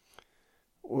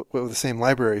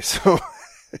library. So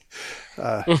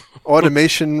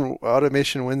automation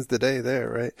wins the day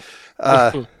there,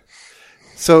 right?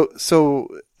 So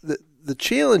the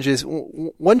challenge is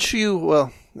once you,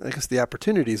 I guess the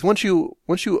opportunity is once you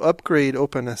upgrade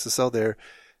OpenSSL there,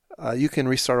 you can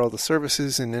restart all the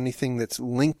services, and anything that's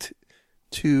linked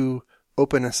to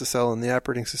OpenSSL and the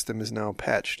operating system is now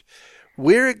patched.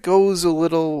 Where it goes a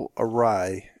little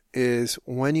awry is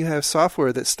when you have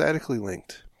software that's statically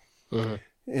linked. Mm-hmm.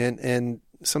 And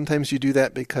sometimes you do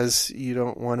that because you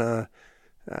don't want to,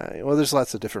 there's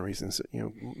lots of different reasons.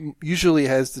 Usually it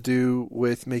has to do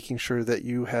with making sure that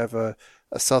you have a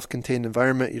self-contained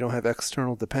environment, you don't have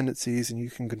external dependencies, and you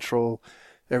can control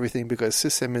everything, because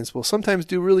sysadmins will sometimes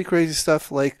do really crazy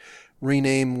stuff like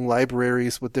rename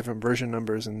libraries with different version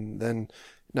numbers, and then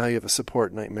now you have a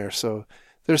support nightmare. So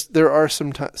there are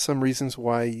some reasons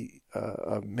why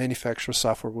a manufacturer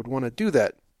software would want to do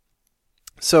that.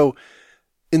 So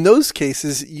in those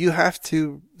cases, you have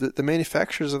to, the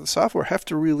manufacturers of the software have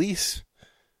to release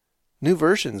new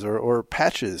versions or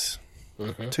patches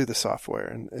to the software.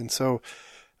 And so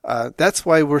that's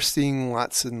why we're seeing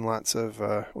lots and lots of,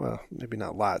 maybe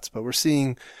not lots, but we're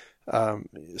seeing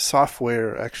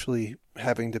software actually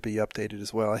having to be updated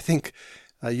as well. I think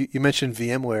you mentioned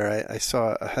VMware. I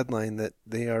saw a headline that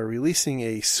they are releasing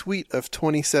a suite of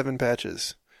 27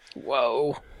 patches.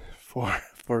 Whoa. For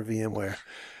VMware.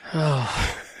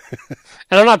 Oh.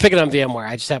 And I'm not picking on VMware.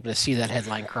 I just happened to see that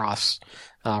headline cross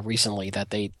recently that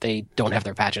they don't have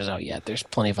their patches out yet. There's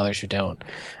plenty of others who don't.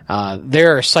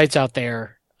 There are sites out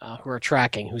there who are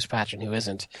tracking who's patching, who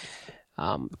isn't.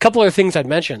 A couple other things I'd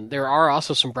mention. There are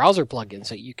also some browser plugins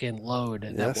that you can load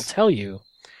that will tell you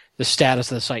the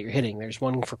status of the site you're hitting. There's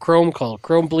one for Chrome called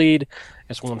Chrome Bleed.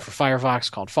 There's one for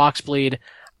Firefox called Fox Bleed.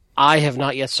 I have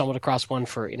not yet stumbled across one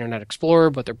for Internet Explorer,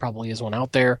 but there probably is one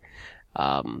out there.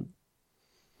 And,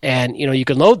 you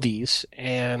can load these,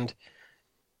 and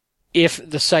if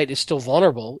the site is still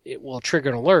vulnerable, it will trigger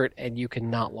an alert, and you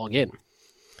cannot log in.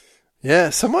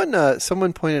 Yeah, someone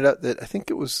pointed out that I think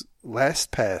it was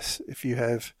LastPass. If you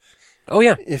have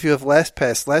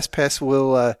LastPass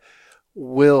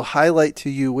will highlight to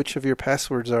you which of your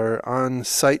passwords are on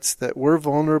sites that were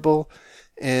vulnerable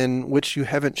and which you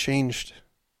haven't changed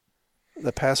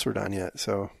the password on yet.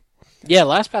 So yeah,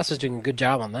 LastPass is doing a good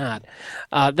job on that.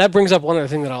 That brings up one other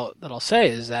thing that I'll say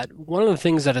is that one of the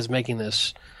things that is making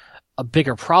this a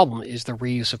bigger problem is the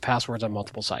reuse of passwords on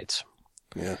multiple sites.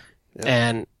 Yeah.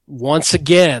 And once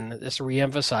again, this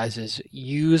reemphasizes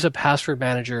use a password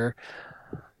manager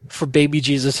for baby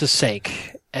Jesus'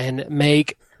 sake and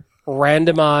make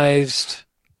randomized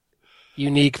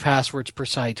unique passwords per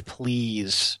site,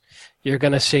 please. You're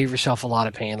going to save yourself a lot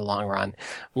of pain in the long run.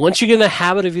 Once you get in the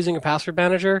habit of using a password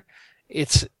manager,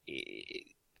 it's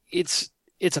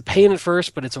a pain at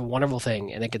first, but it's a wonderful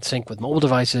thing, and it can sync with mobile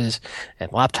devices and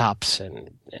laptops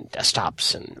and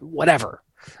desktops and whatever.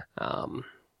 And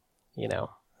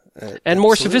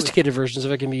more Absolutely. sophisticated versions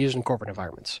of it can be used in corporate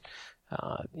environments.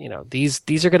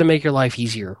 These are going to make your life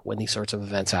easier when these sorts of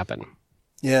events happen.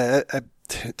 Yeah, I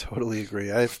totally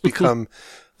agree. I've become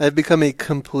a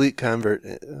complete convert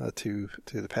to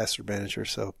the password manager,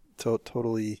 so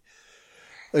totally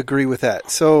agree with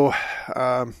that. So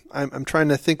I'm trying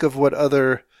to think of what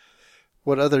other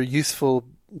useful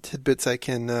tidbits I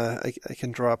can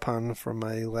draw upon from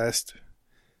my last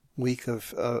week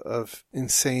of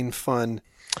insane fun.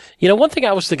 One thing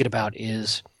I was thinking about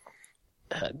is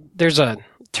there's a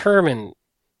term in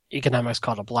economics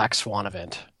called a black swan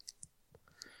event,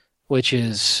 which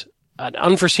is an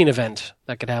unforeseen event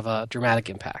that could have a dramatic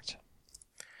impact.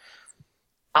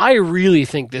 I really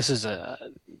think this is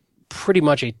pretty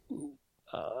much a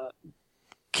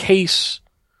case,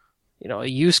 a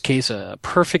use case, a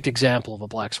perfect example of a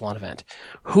black swan event.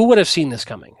 Who would have seen this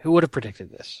coming? Who would have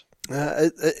predicted this?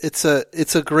 It's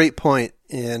a great point,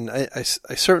 and I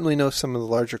certainly know some of the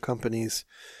larger companies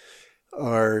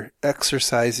are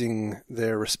exercising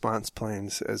their response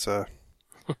plans as a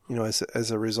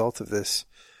result of this,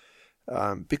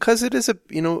 because it is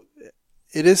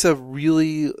a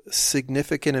really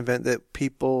significant event that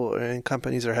people and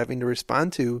companies are having to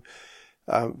respond to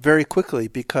very quickly,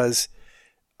 because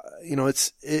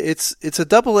it's a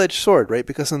double-edged sword, right?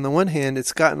 Because on the one hand,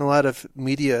 it's gotten a lot of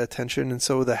media attention, and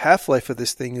so the half-life of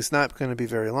this thing is not going to be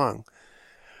very long.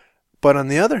 But on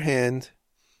the other hand,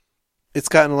 it's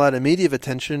gotten a lot of media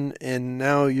attention, and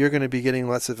now you're going to be getting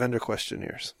lots of vendor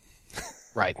questionnaires.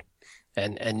 Right.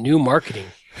 And new marketing.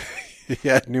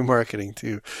 Yeah, new marketing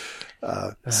too.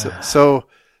 So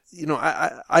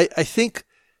I think,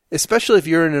 especially if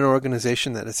you're in an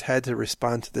organization that has had to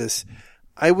respond to this,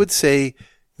 I would say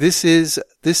this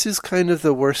is kind of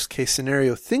the worst case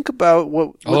scenario. Think about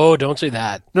what oh, don't say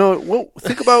that. No,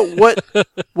 think about what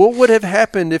would have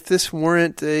happened if this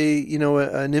weren't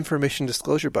an information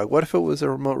disclosure bug. What if it was a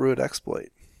remote root exploit?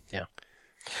 Yeah.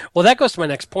 Well, that goes to my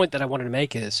next point that I wanted to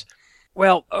make is,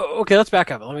 well, okay, let's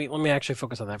back up. Let me actually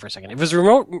focus on that for a second. If it was a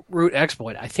remote root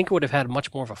exploit, I think it would have had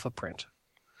much more of a footprint.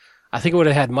 I think it would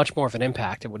have had much more of an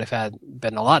impact. It would have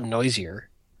been a lot noisier,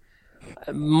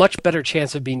 a much better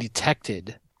chance of being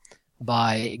detected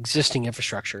by existing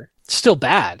infrastructure. Still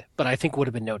bad, but I think would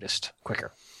have been noticed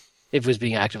quicker if it was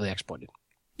being actively exploited.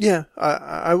 Yeah,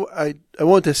 I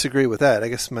won't disagree with that. I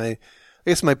guess my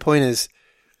point is,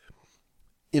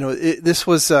 this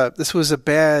was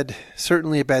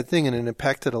certainly a bad thing, and it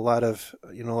impacted a lot of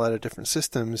different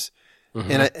systems.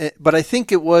 Mm-hmm. But I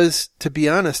think it was, to be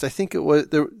honest,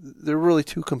 there were really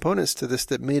two components to this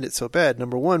that made it so bad.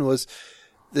 Number one was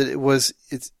that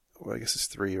I guess it's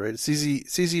three, right? It's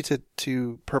easy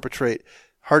to perpetrate,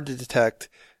 hard to detect,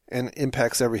 and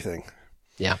impacts everything.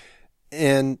 Yeah.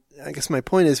 And I guess my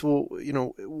point is, well,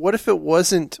 what if it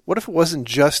wasn't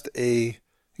just a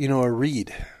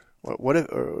read? What if,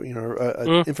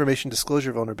 information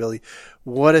disclosure vulnerability?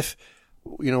 What if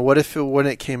when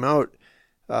it came out,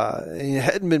 and it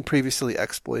hadn't been previously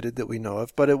exploited that we know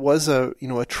of, but it was a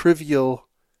trivial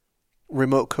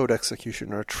remote code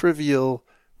execution, or a trivial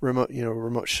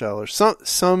remote shell, or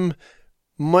some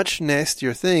much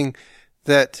nastier thing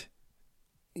that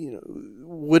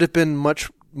would have been much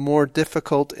more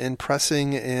difficult and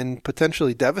pressing and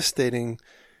potentially devastating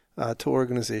to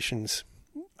organizations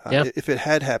if it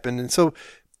had happened. And so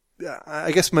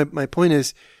I guess my point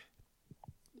is,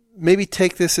 maybe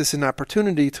take this as an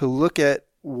opportunity to look at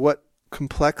what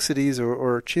complexities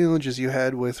or challenges you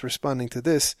had with responding to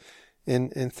this,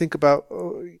 and think about,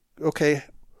 okay,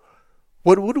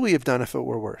 what would we have done if it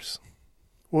were worse?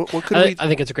 What could I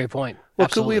think it's a great point. What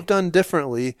Absolutely. could we have done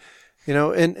differently?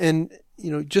 And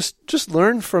just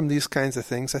learn from these kinds of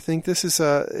things. I think this is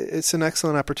it's an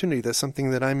excellent opportunity. That's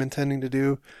something that I'm intending to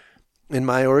do in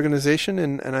my organization,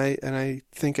 and I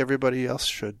think everybody else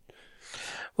should.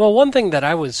 Well, one thing that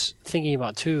I was thinking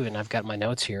about too, and I've got my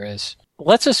notes here, is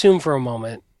let's assume for a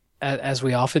moment, as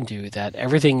we often do, that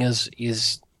everything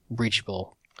is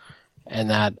breachable, and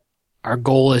that our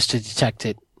goal is to detect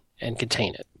it and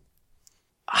contain it.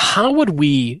 How would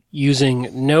we,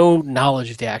 using no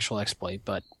knowledge of the actual exploit,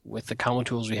 but with the common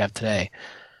tools we have today,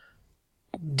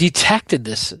 detected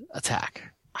this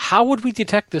attack? How would we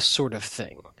detect this sort of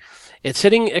thing? It's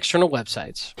hitting external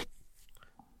websites.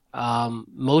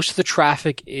 Most of the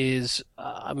traffic is,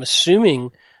 I'm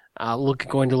assuming,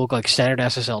 going to look like standard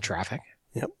SSL traffic.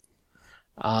 Yep.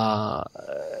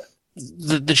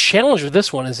 The challenge with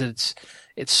this one is that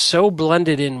it's so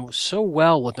blended in so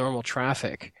well with normal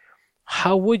traffic.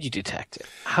 How would you detect it?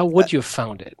 How would you have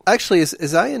found it? Actually,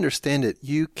 as I understand it,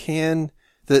 you can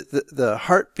the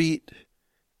heartbeat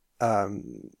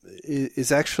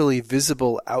is actually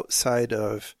visible outside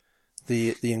of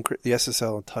the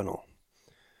SSL tunnel.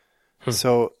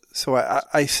 So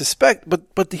I suspect,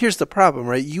 but here's the problem,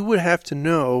 right? You would have to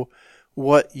know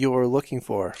what you're looking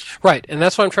for. Right, and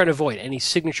that's what I'm trying to avoid, any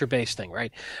signature-based thing,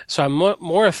 right? So I'm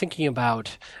more thinking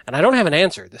about, and I don't have an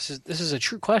answer. This is a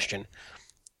true question.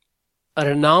 An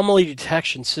anomaly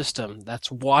detection system that's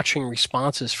watching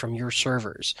responses from your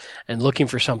servers and looking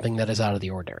for something that is out of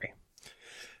the ordinary.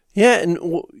 Yeah, and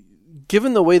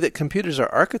given the way that computers are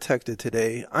architected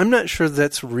today, I'm not sure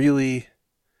that's really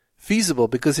feasible,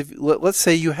 because if let's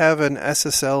say you have an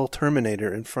SSL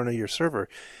terminator in front of your server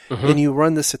and you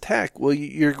run this attack, well,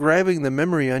 you're grabbing the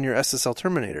memory on your SSL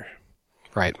terminator.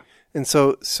 Right. And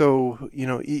so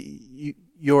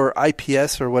your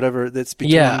IPS or whatever that's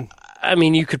between. Yeah. I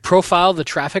mean, you could profile the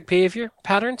traffic behavior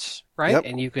patterns, right? Yep.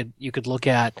 And you could look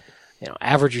at,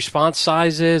 average response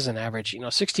sizes and average,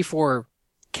 64K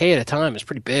at a time is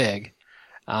pretty big,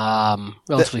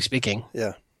 relatively speaking.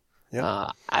 Yeah. Yeah.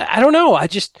 I don't know.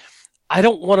 I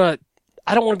don't want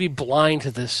to be blind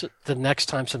to this the next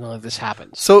time something like this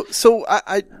happens. So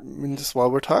I mean, just while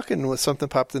we're talking, something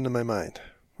popped into my mind,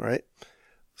 right?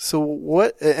 So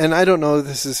what, and I don't know if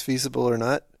this is feasible or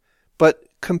not, but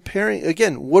comparing,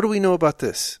 again, what do we know about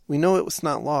this? We know it was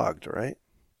not logged, right?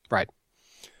 Right.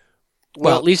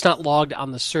 Well, at least not logged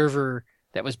on the server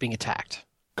that was being attacked.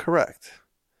 Correct.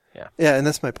 Yeah. Yeah, and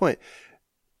that's my point.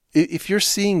 If you're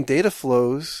seeing data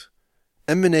flows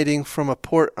emanating from a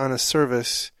port on a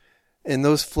service and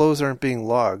those flows aren't being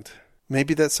logged,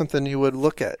 maybe that's something you would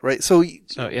look at, right? So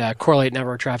yeah, correlate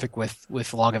network traffic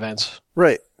with log events.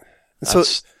 Right.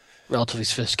 That's relatively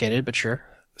sophisticated, but sure.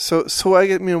 So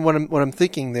what I'm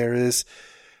thinking there is,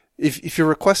 if you're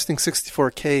requesting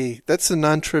 64K, that's a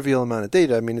non-trivial amount of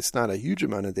data. I mean, it's not a huge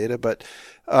amount of data, but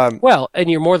and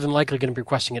you're more than likely going to be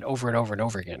requesting it over and over and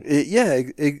over again.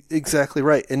 Exactly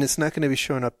right, and it's not going to be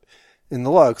showing up in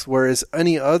the logs. Whereas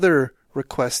any other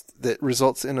request that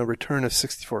results in a return of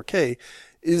 64K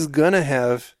is going to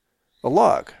have a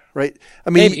log, right?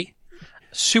 I mean, maybe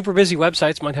super busy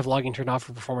websites might have logging turned off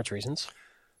for performance reasons.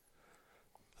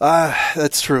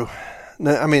 That's true.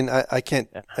 No, I mean, I can't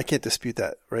dispute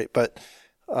that, right? But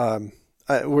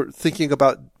we're thinking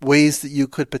about ways that you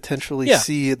could potentially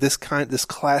see this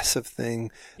class of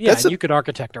thing. Yeah, you could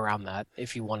architect around that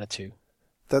if you wanted to.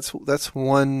 That's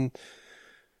one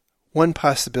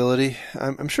possibility.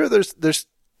 I'm sure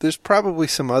there's probably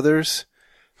some others.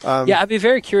 I'd be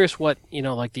very curious what,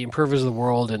 like the Improvers of the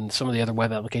world and some of the other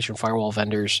web application firewall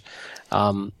vendors,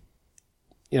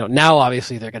 now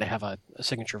obviously they're going to have a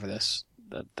signature for this.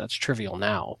 That's trivial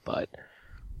now, but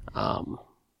I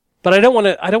don't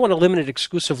want to limit it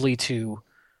exclusively to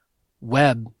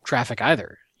web traffic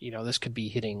either. This could be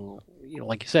hitting,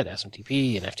 like you said,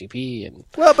 SMTP and FTP and.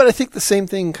 Well, but I think the same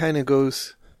thing kind of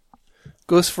goes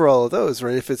for all of those,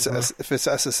 right? If it's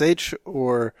SSH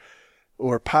or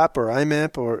POP or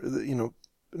IMAP or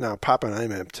now POP and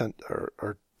IMAP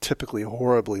are typically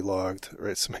horribly logged,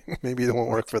 right? So maybe it won't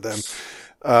work for them.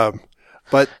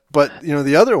 But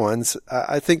the other ones,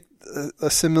 I think a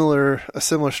similar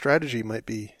strategy might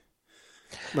be.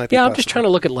 Yeah, possible. I'm just trying to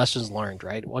look at lessons learned,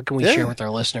 right? What can we share with our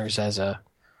listeners as at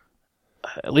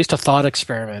least a thought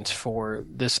experiment for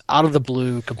this out of the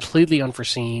blue, completely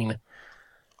unforeseen,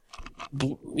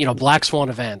 black swan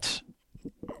event?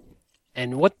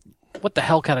 And what the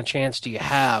hell kind of chance do you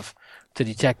have to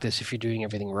detect this if you're doing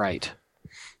everything right?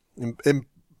 And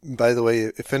by the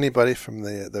way, if anybody from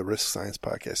the Risk Science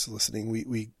podcast is listening,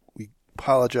 we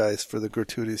apologize for the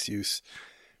gratuitous use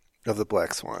of the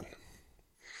black swan.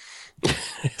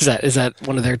 Is that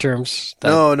one of their terms?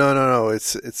 No.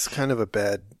 It's kind of a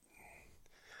bad.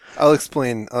 I'll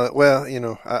explain.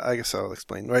 I guess I'll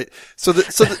explain. Right. So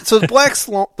the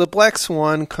black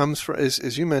swan comes from,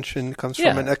 as you mentioned, comes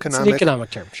from an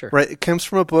economic term. Sure. Right. It comes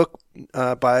from a book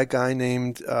by a guy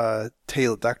named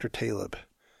Dr. Taleb,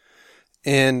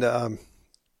 and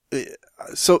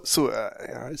it's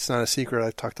not a secret.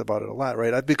 I've talked about it a lot.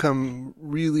 Right. I've become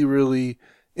really, really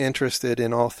interested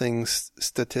in all things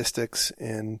statistics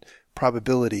and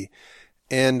probability,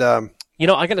 and I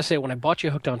got to say, when I bought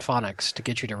you Hooked on Phonics to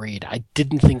get you to read, I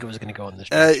didn't think it was going to go in this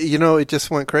direction. It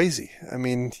just went crazy. I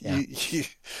mean,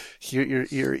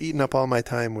 you're eating up all my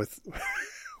time with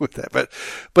with that.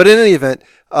 But in any event,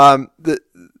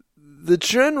 the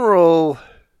general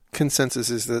consensus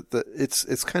is that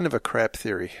it's kind of a crap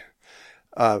theory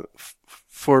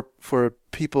for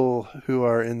people who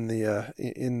are in the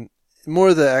in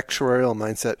more the actuarial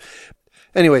mindset.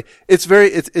 Anyway, it's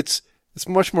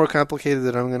much more complicated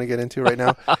than I'm going to get into right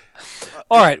now.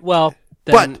 All right. Well,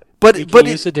 then but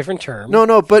use a different term.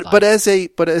 But as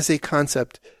a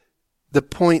concept, the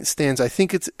point stands. I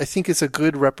think it's a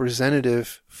good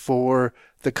representative for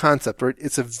the concept. Right?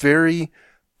 It's a very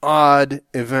odd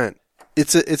event.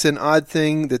 It's an odd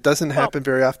thing that doesn't happen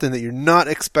very often, that you're not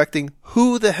expecting.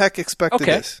 Who the heck expected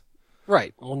this?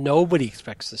 Right. Well, nobody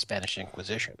expects the Spanish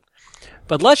Inquisition.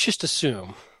 But let's just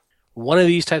assume one of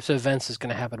these types of events is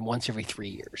going to happen once every 3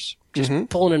 years. Just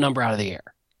pulling a number out of the air.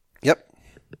 Yep.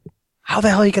 How the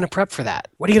hell are you going to prep for that?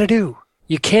 What are you going to do?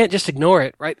 You can't just ignore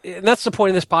it, right? And that's the point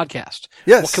of this podcast.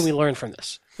 Yes. What can we learn from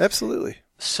this? Absolutely.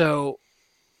 So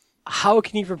how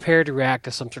can you prepare to react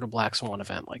to some sort of black swan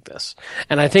event like this?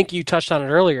 And I think you touched on it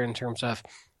earlier in terms of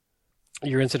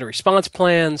your incident response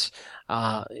plans,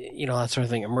 that sort of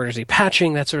thing, emergency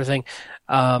patching, that sort of thing.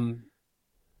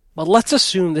 But let's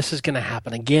assume this is going to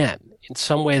happen again in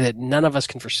some way that none of us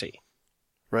can foresee.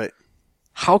 Right.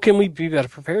 How can we be better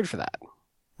prepared for that?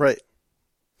 Right.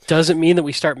 Does it mean that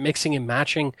we start mixing and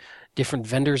matching different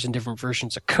vendors and different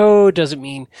versions of code? Does it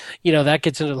mean, that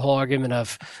gets into the whole argument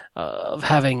of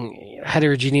having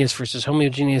heterogeneous versus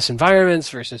homogeneous environments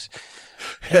versus,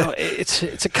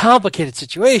 it's a complicated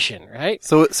situation, right?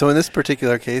 So in this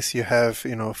particular case, you have,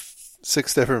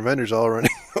 6 different vendors all running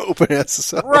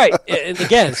OpenSSL. Right. And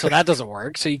again, so that doesn't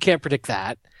work. So you can't predict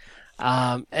that.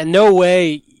 And no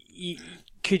way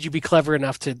could you be clever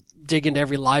enough to dig into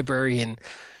every library, and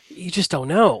you just don't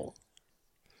know.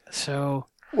 So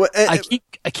I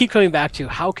keep coming back to,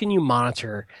 how can you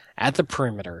monitor at the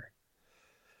perimeter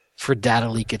for data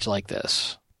leakage like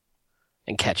this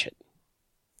and catch it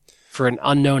for an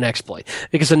unknown exploit?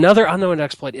 Because another unknown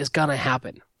exploit is going to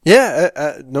happen.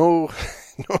 Yeah. No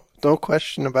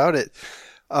question about it.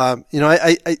 I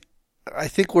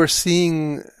think we're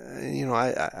seeing,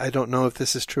 I don't know if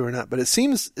this is true or not, but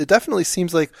it definitely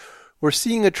seems like we're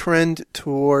seeing a trend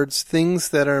towards things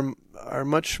that are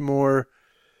much more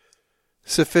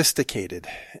sophisticated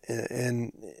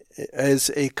and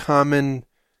as a common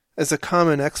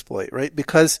exploit, right?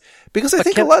 Because I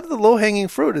think a lot of the low hanging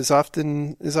fruit is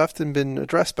often been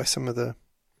addressed by some of the.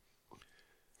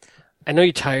 I know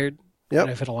you're tired. Yep.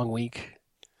 I've had a long week.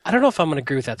 I don't know if I'm going to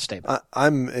agree with that statement.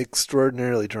 I'm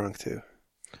extraordinarily drunk too.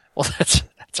 Well, that's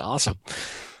awesome.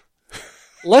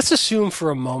 Let's assume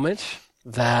for a moment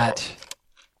that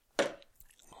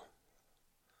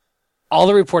all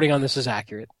the reporting on this is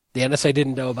accurate. The NSA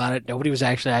didn't know about it. Nobody was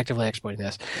actually actively exploiting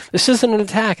this. This isn't an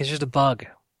attack. It's just a bug.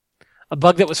 A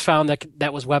bug that was found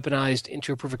that was weaponized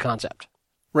into a proof of concept.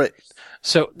 Right.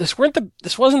 So this wasn't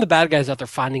the bad guys out there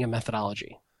finding a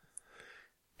methodology,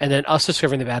 and then us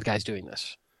discovering the bad guys doing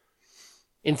this.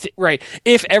 Right.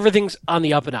 If everything's on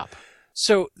the up and up.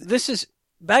 So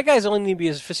bad guys only need to be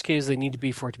as sophisticated as they need to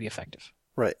be for it to be effective.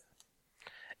 Right.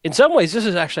 In some ways, this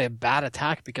is actually a bad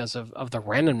attack because of the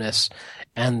randomness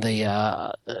and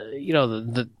the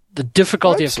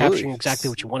difficulty of capturing exactly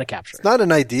what you want to capture. It's not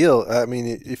an ideal. I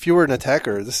mean, if you were an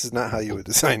attacker, this is not how you would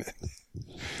design it.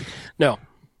 No.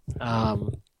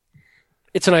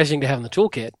 It's a nice thing to have in the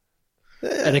toolkit.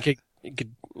 Yeah. And it could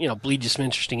bleed you some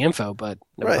interesting info, but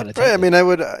no pun intended. Right. I mean, I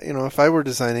would, if I were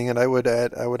designing it, I would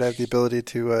have the ability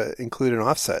to include an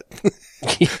offset.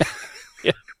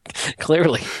 Yeah,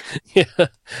 clearly. Yeah.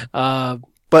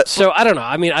 But so I don't know.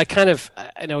 I mean, I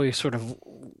know we sort of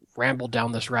rambled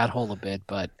down this rat hole a bit,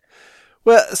 but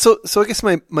well, so I guess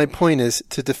my point is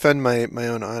to defend my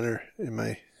own honor in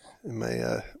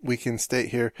my weakened state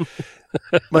here.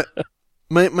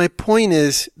 my point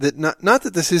is that not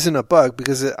that this isn't a bug,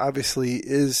 because it obviously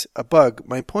is a bug.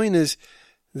 My point is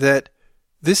that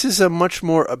this is a much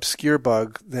more obscure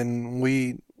bug than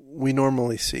we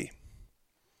normally see.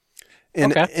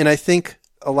 And I think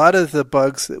a lot of the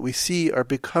bugs that we see are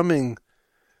becoming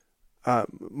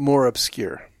more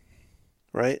obscure,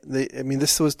 right?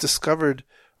 This was discovered,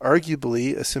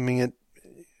 arguably, assuming it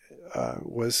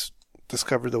was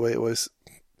discovered the way it was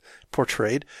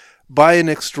portrayed, by an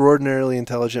extraordinarily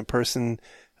intelligent person,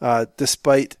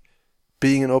 despite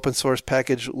being an open source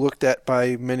package looked at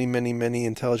by many, many, many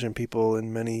intelligent people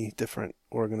in many different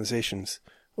organizations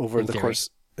over the course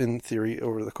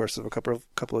of a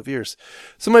couple of years.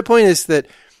 So my point is that,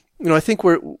 I think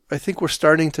we're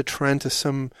starting to trend to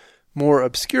some more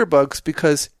obscure bugs,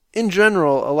 because in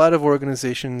general, a lot of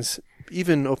organizations,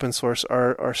 even open source,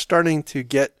 are starting to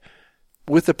get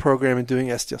with the program and doing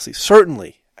SDLC.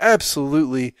 Certainly,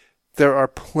 absolutely, there are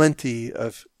plenty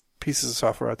of pieces of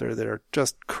software out there that are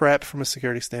just crap from a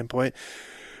security standpoint.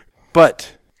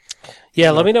 But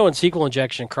let me know when SQL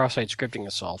injection and cross-site scripting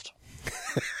is solved.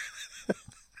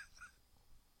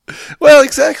 Well,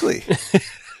 exactly.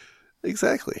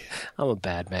 Exactly. I'm a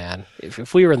bad man.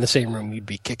 If we were in the same room, you'd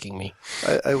be kicking me.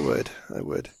 I would.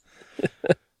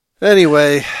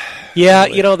 Anyway. Yeah,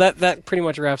 that pretty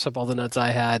much wraps up all the notes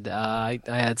I had. I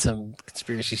had some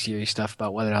conspiracy theory stuff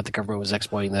about whether or not the government was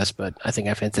exploiting this, but I think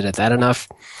I've hinted at that enough.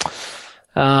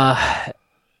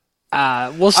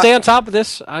 We'll stay on top of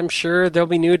this. I'm sure there'll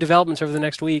be new developments over the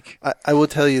next week. I will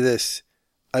tell you this.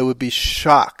 I would be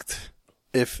shocked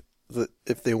if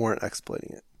they weren't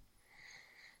exploiting it.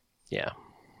 Yeah.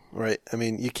 Right. I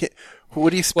mean, you can't. What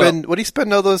do you spend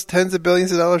all those tens of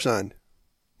billions of dollars on?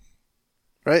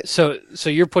 Right. So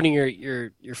you're putting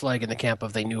your flag in the camp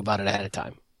of they knew about it ahead of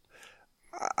time.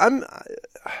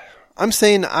 I'm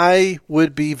saying I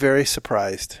would be very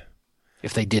surprised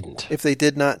if they didn't. If they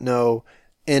did not know,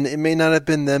 and it may not have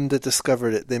been them that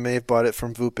discovered it. They may have bought it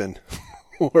from Vupin.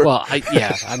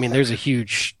 There's a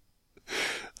huge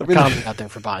comment out there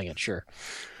for buying it. Sure.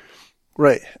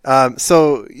 Right.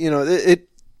 So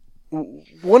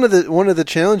one of the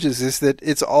challenges is that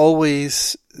it's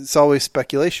always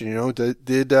speculation.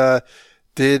 Did the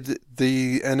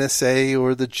NSA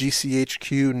or the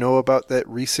GCHQ know about that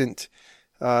recent,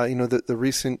 the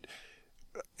recent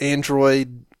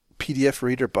Android PDF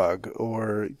reader bug,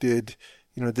 or did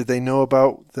they know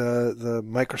about the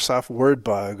Microsoft Word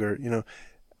bug, or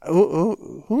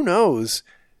who knows?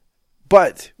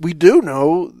 But we do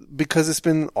know, because it's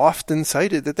been often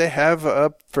cited, that they have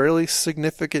a fairly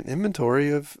significant inventory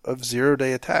of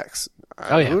 0-day attacks.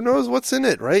 Oh, yeah. Who knows what's in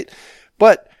it, right?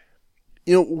 But,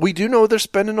 we do know they're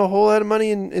spending a whole lot of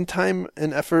money and time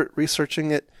and effort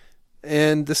researching it.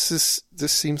 And this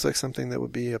seems like something that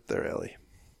would be up their alley.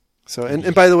 So,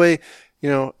 and by the way,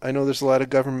 I know there's a lot of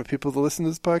government people that listen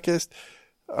to this podcast.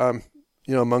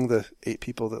 Among the 8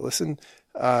 people that listen,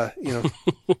 now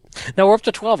we're up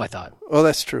to 12, I thought. Oh,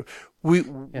 that's true. We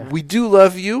do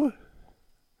love you.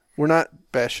 We're not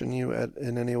bashing you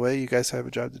in any way. You guys have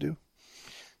a job to do.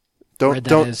 Don't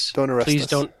arrest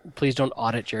us. Please don't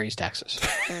audit Jerry's taxes.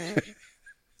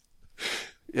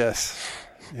 Yes,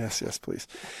 please.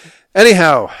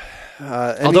 Anyhow,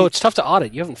 although it's tough to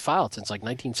audit, you haven't filed since like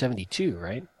 1972,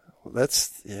 right?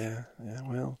 That's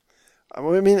well,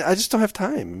 I just don't have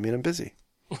time. I'm busy.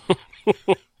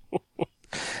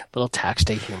 Little tax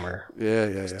day humor. Yeah.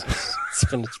 It's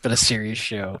been a serious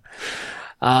show.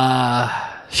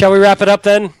 Shall we wrap it up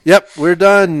then? Yep, we're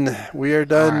done. We are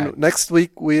done. Right. Next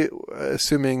week,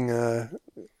 assuming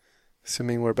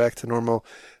we're back to normal,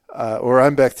 or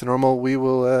I'm back to normal, we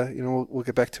will we'll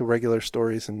get back to regular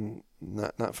stories and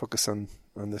not focus on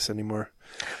this anymore.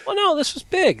 Well, no, this was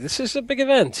big. This is a big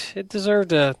event. It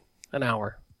deserved an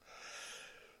hour.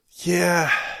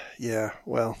 Yeah.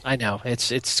 Well, I know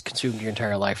it's consumed your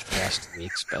entire life the past 2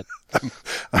 weeks, but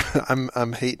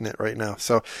I'm hating it right now.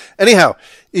 So anyhow,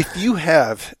 if you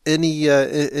have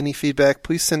any feedback,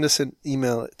 please send us an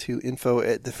email to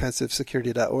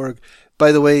info@defensivesecurity.org.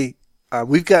 By the way,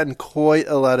 we've gotten quite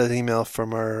a lot of email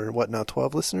from our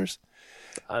 12 listeners.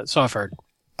 So I've heard.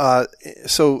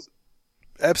 So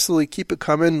absolutely keep it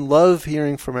coming. Love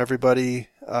hearing from everybody.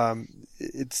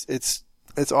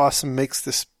 It's awesome. Makes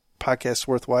this podcast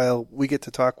worthwhile. We get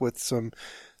to talk with some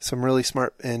really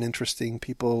smart and interesting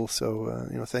people. So,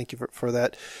 thank you for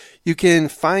that. You can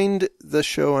find the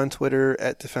show on Twitter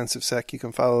 @DefensiveSec. You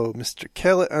can follow Mr.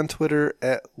 Kellett on Twitter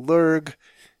 @Lurg.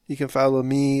 You can follow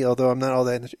me, although I'm not all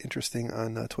that interesting,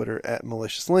 on Twitter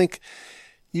 @MaliciousLink.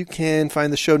 You can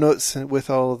find the show notes with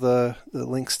all the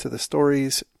links to the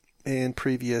stories and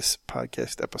previous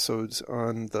podcast episodes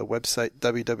on the website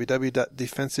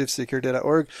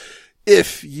www.defensivesecurity.org.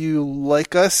 If you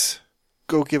like us,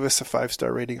 go give us a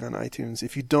 5-star rating on iTunes.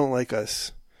 If you don't like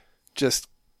us, just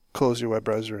close your web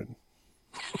browser and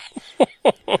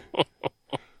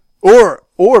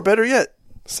or better yet,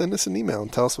 send us an email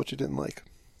and tell us what you didn't like.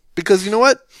 Because you know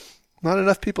what? Not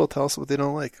enough people tell us what they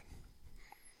don't like.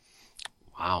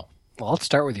 Wow. Well, let's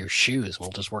start with your shoes. We'll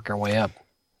just work our way up.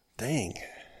 Dang.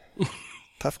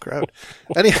 Tough crowd.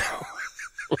 Anyhow.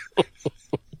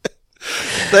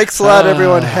 Thanks a lot,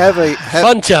 everyone.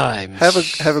 Fun times.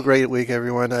 Have a great week,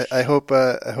 everyone. I hope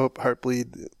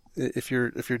Heartbleed, if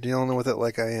you're dealing with it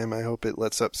like I am, I hope it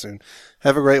lets up soon.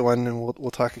 Have a great one, and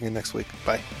we'll talk again next week.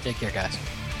 Bye. Take care, guys.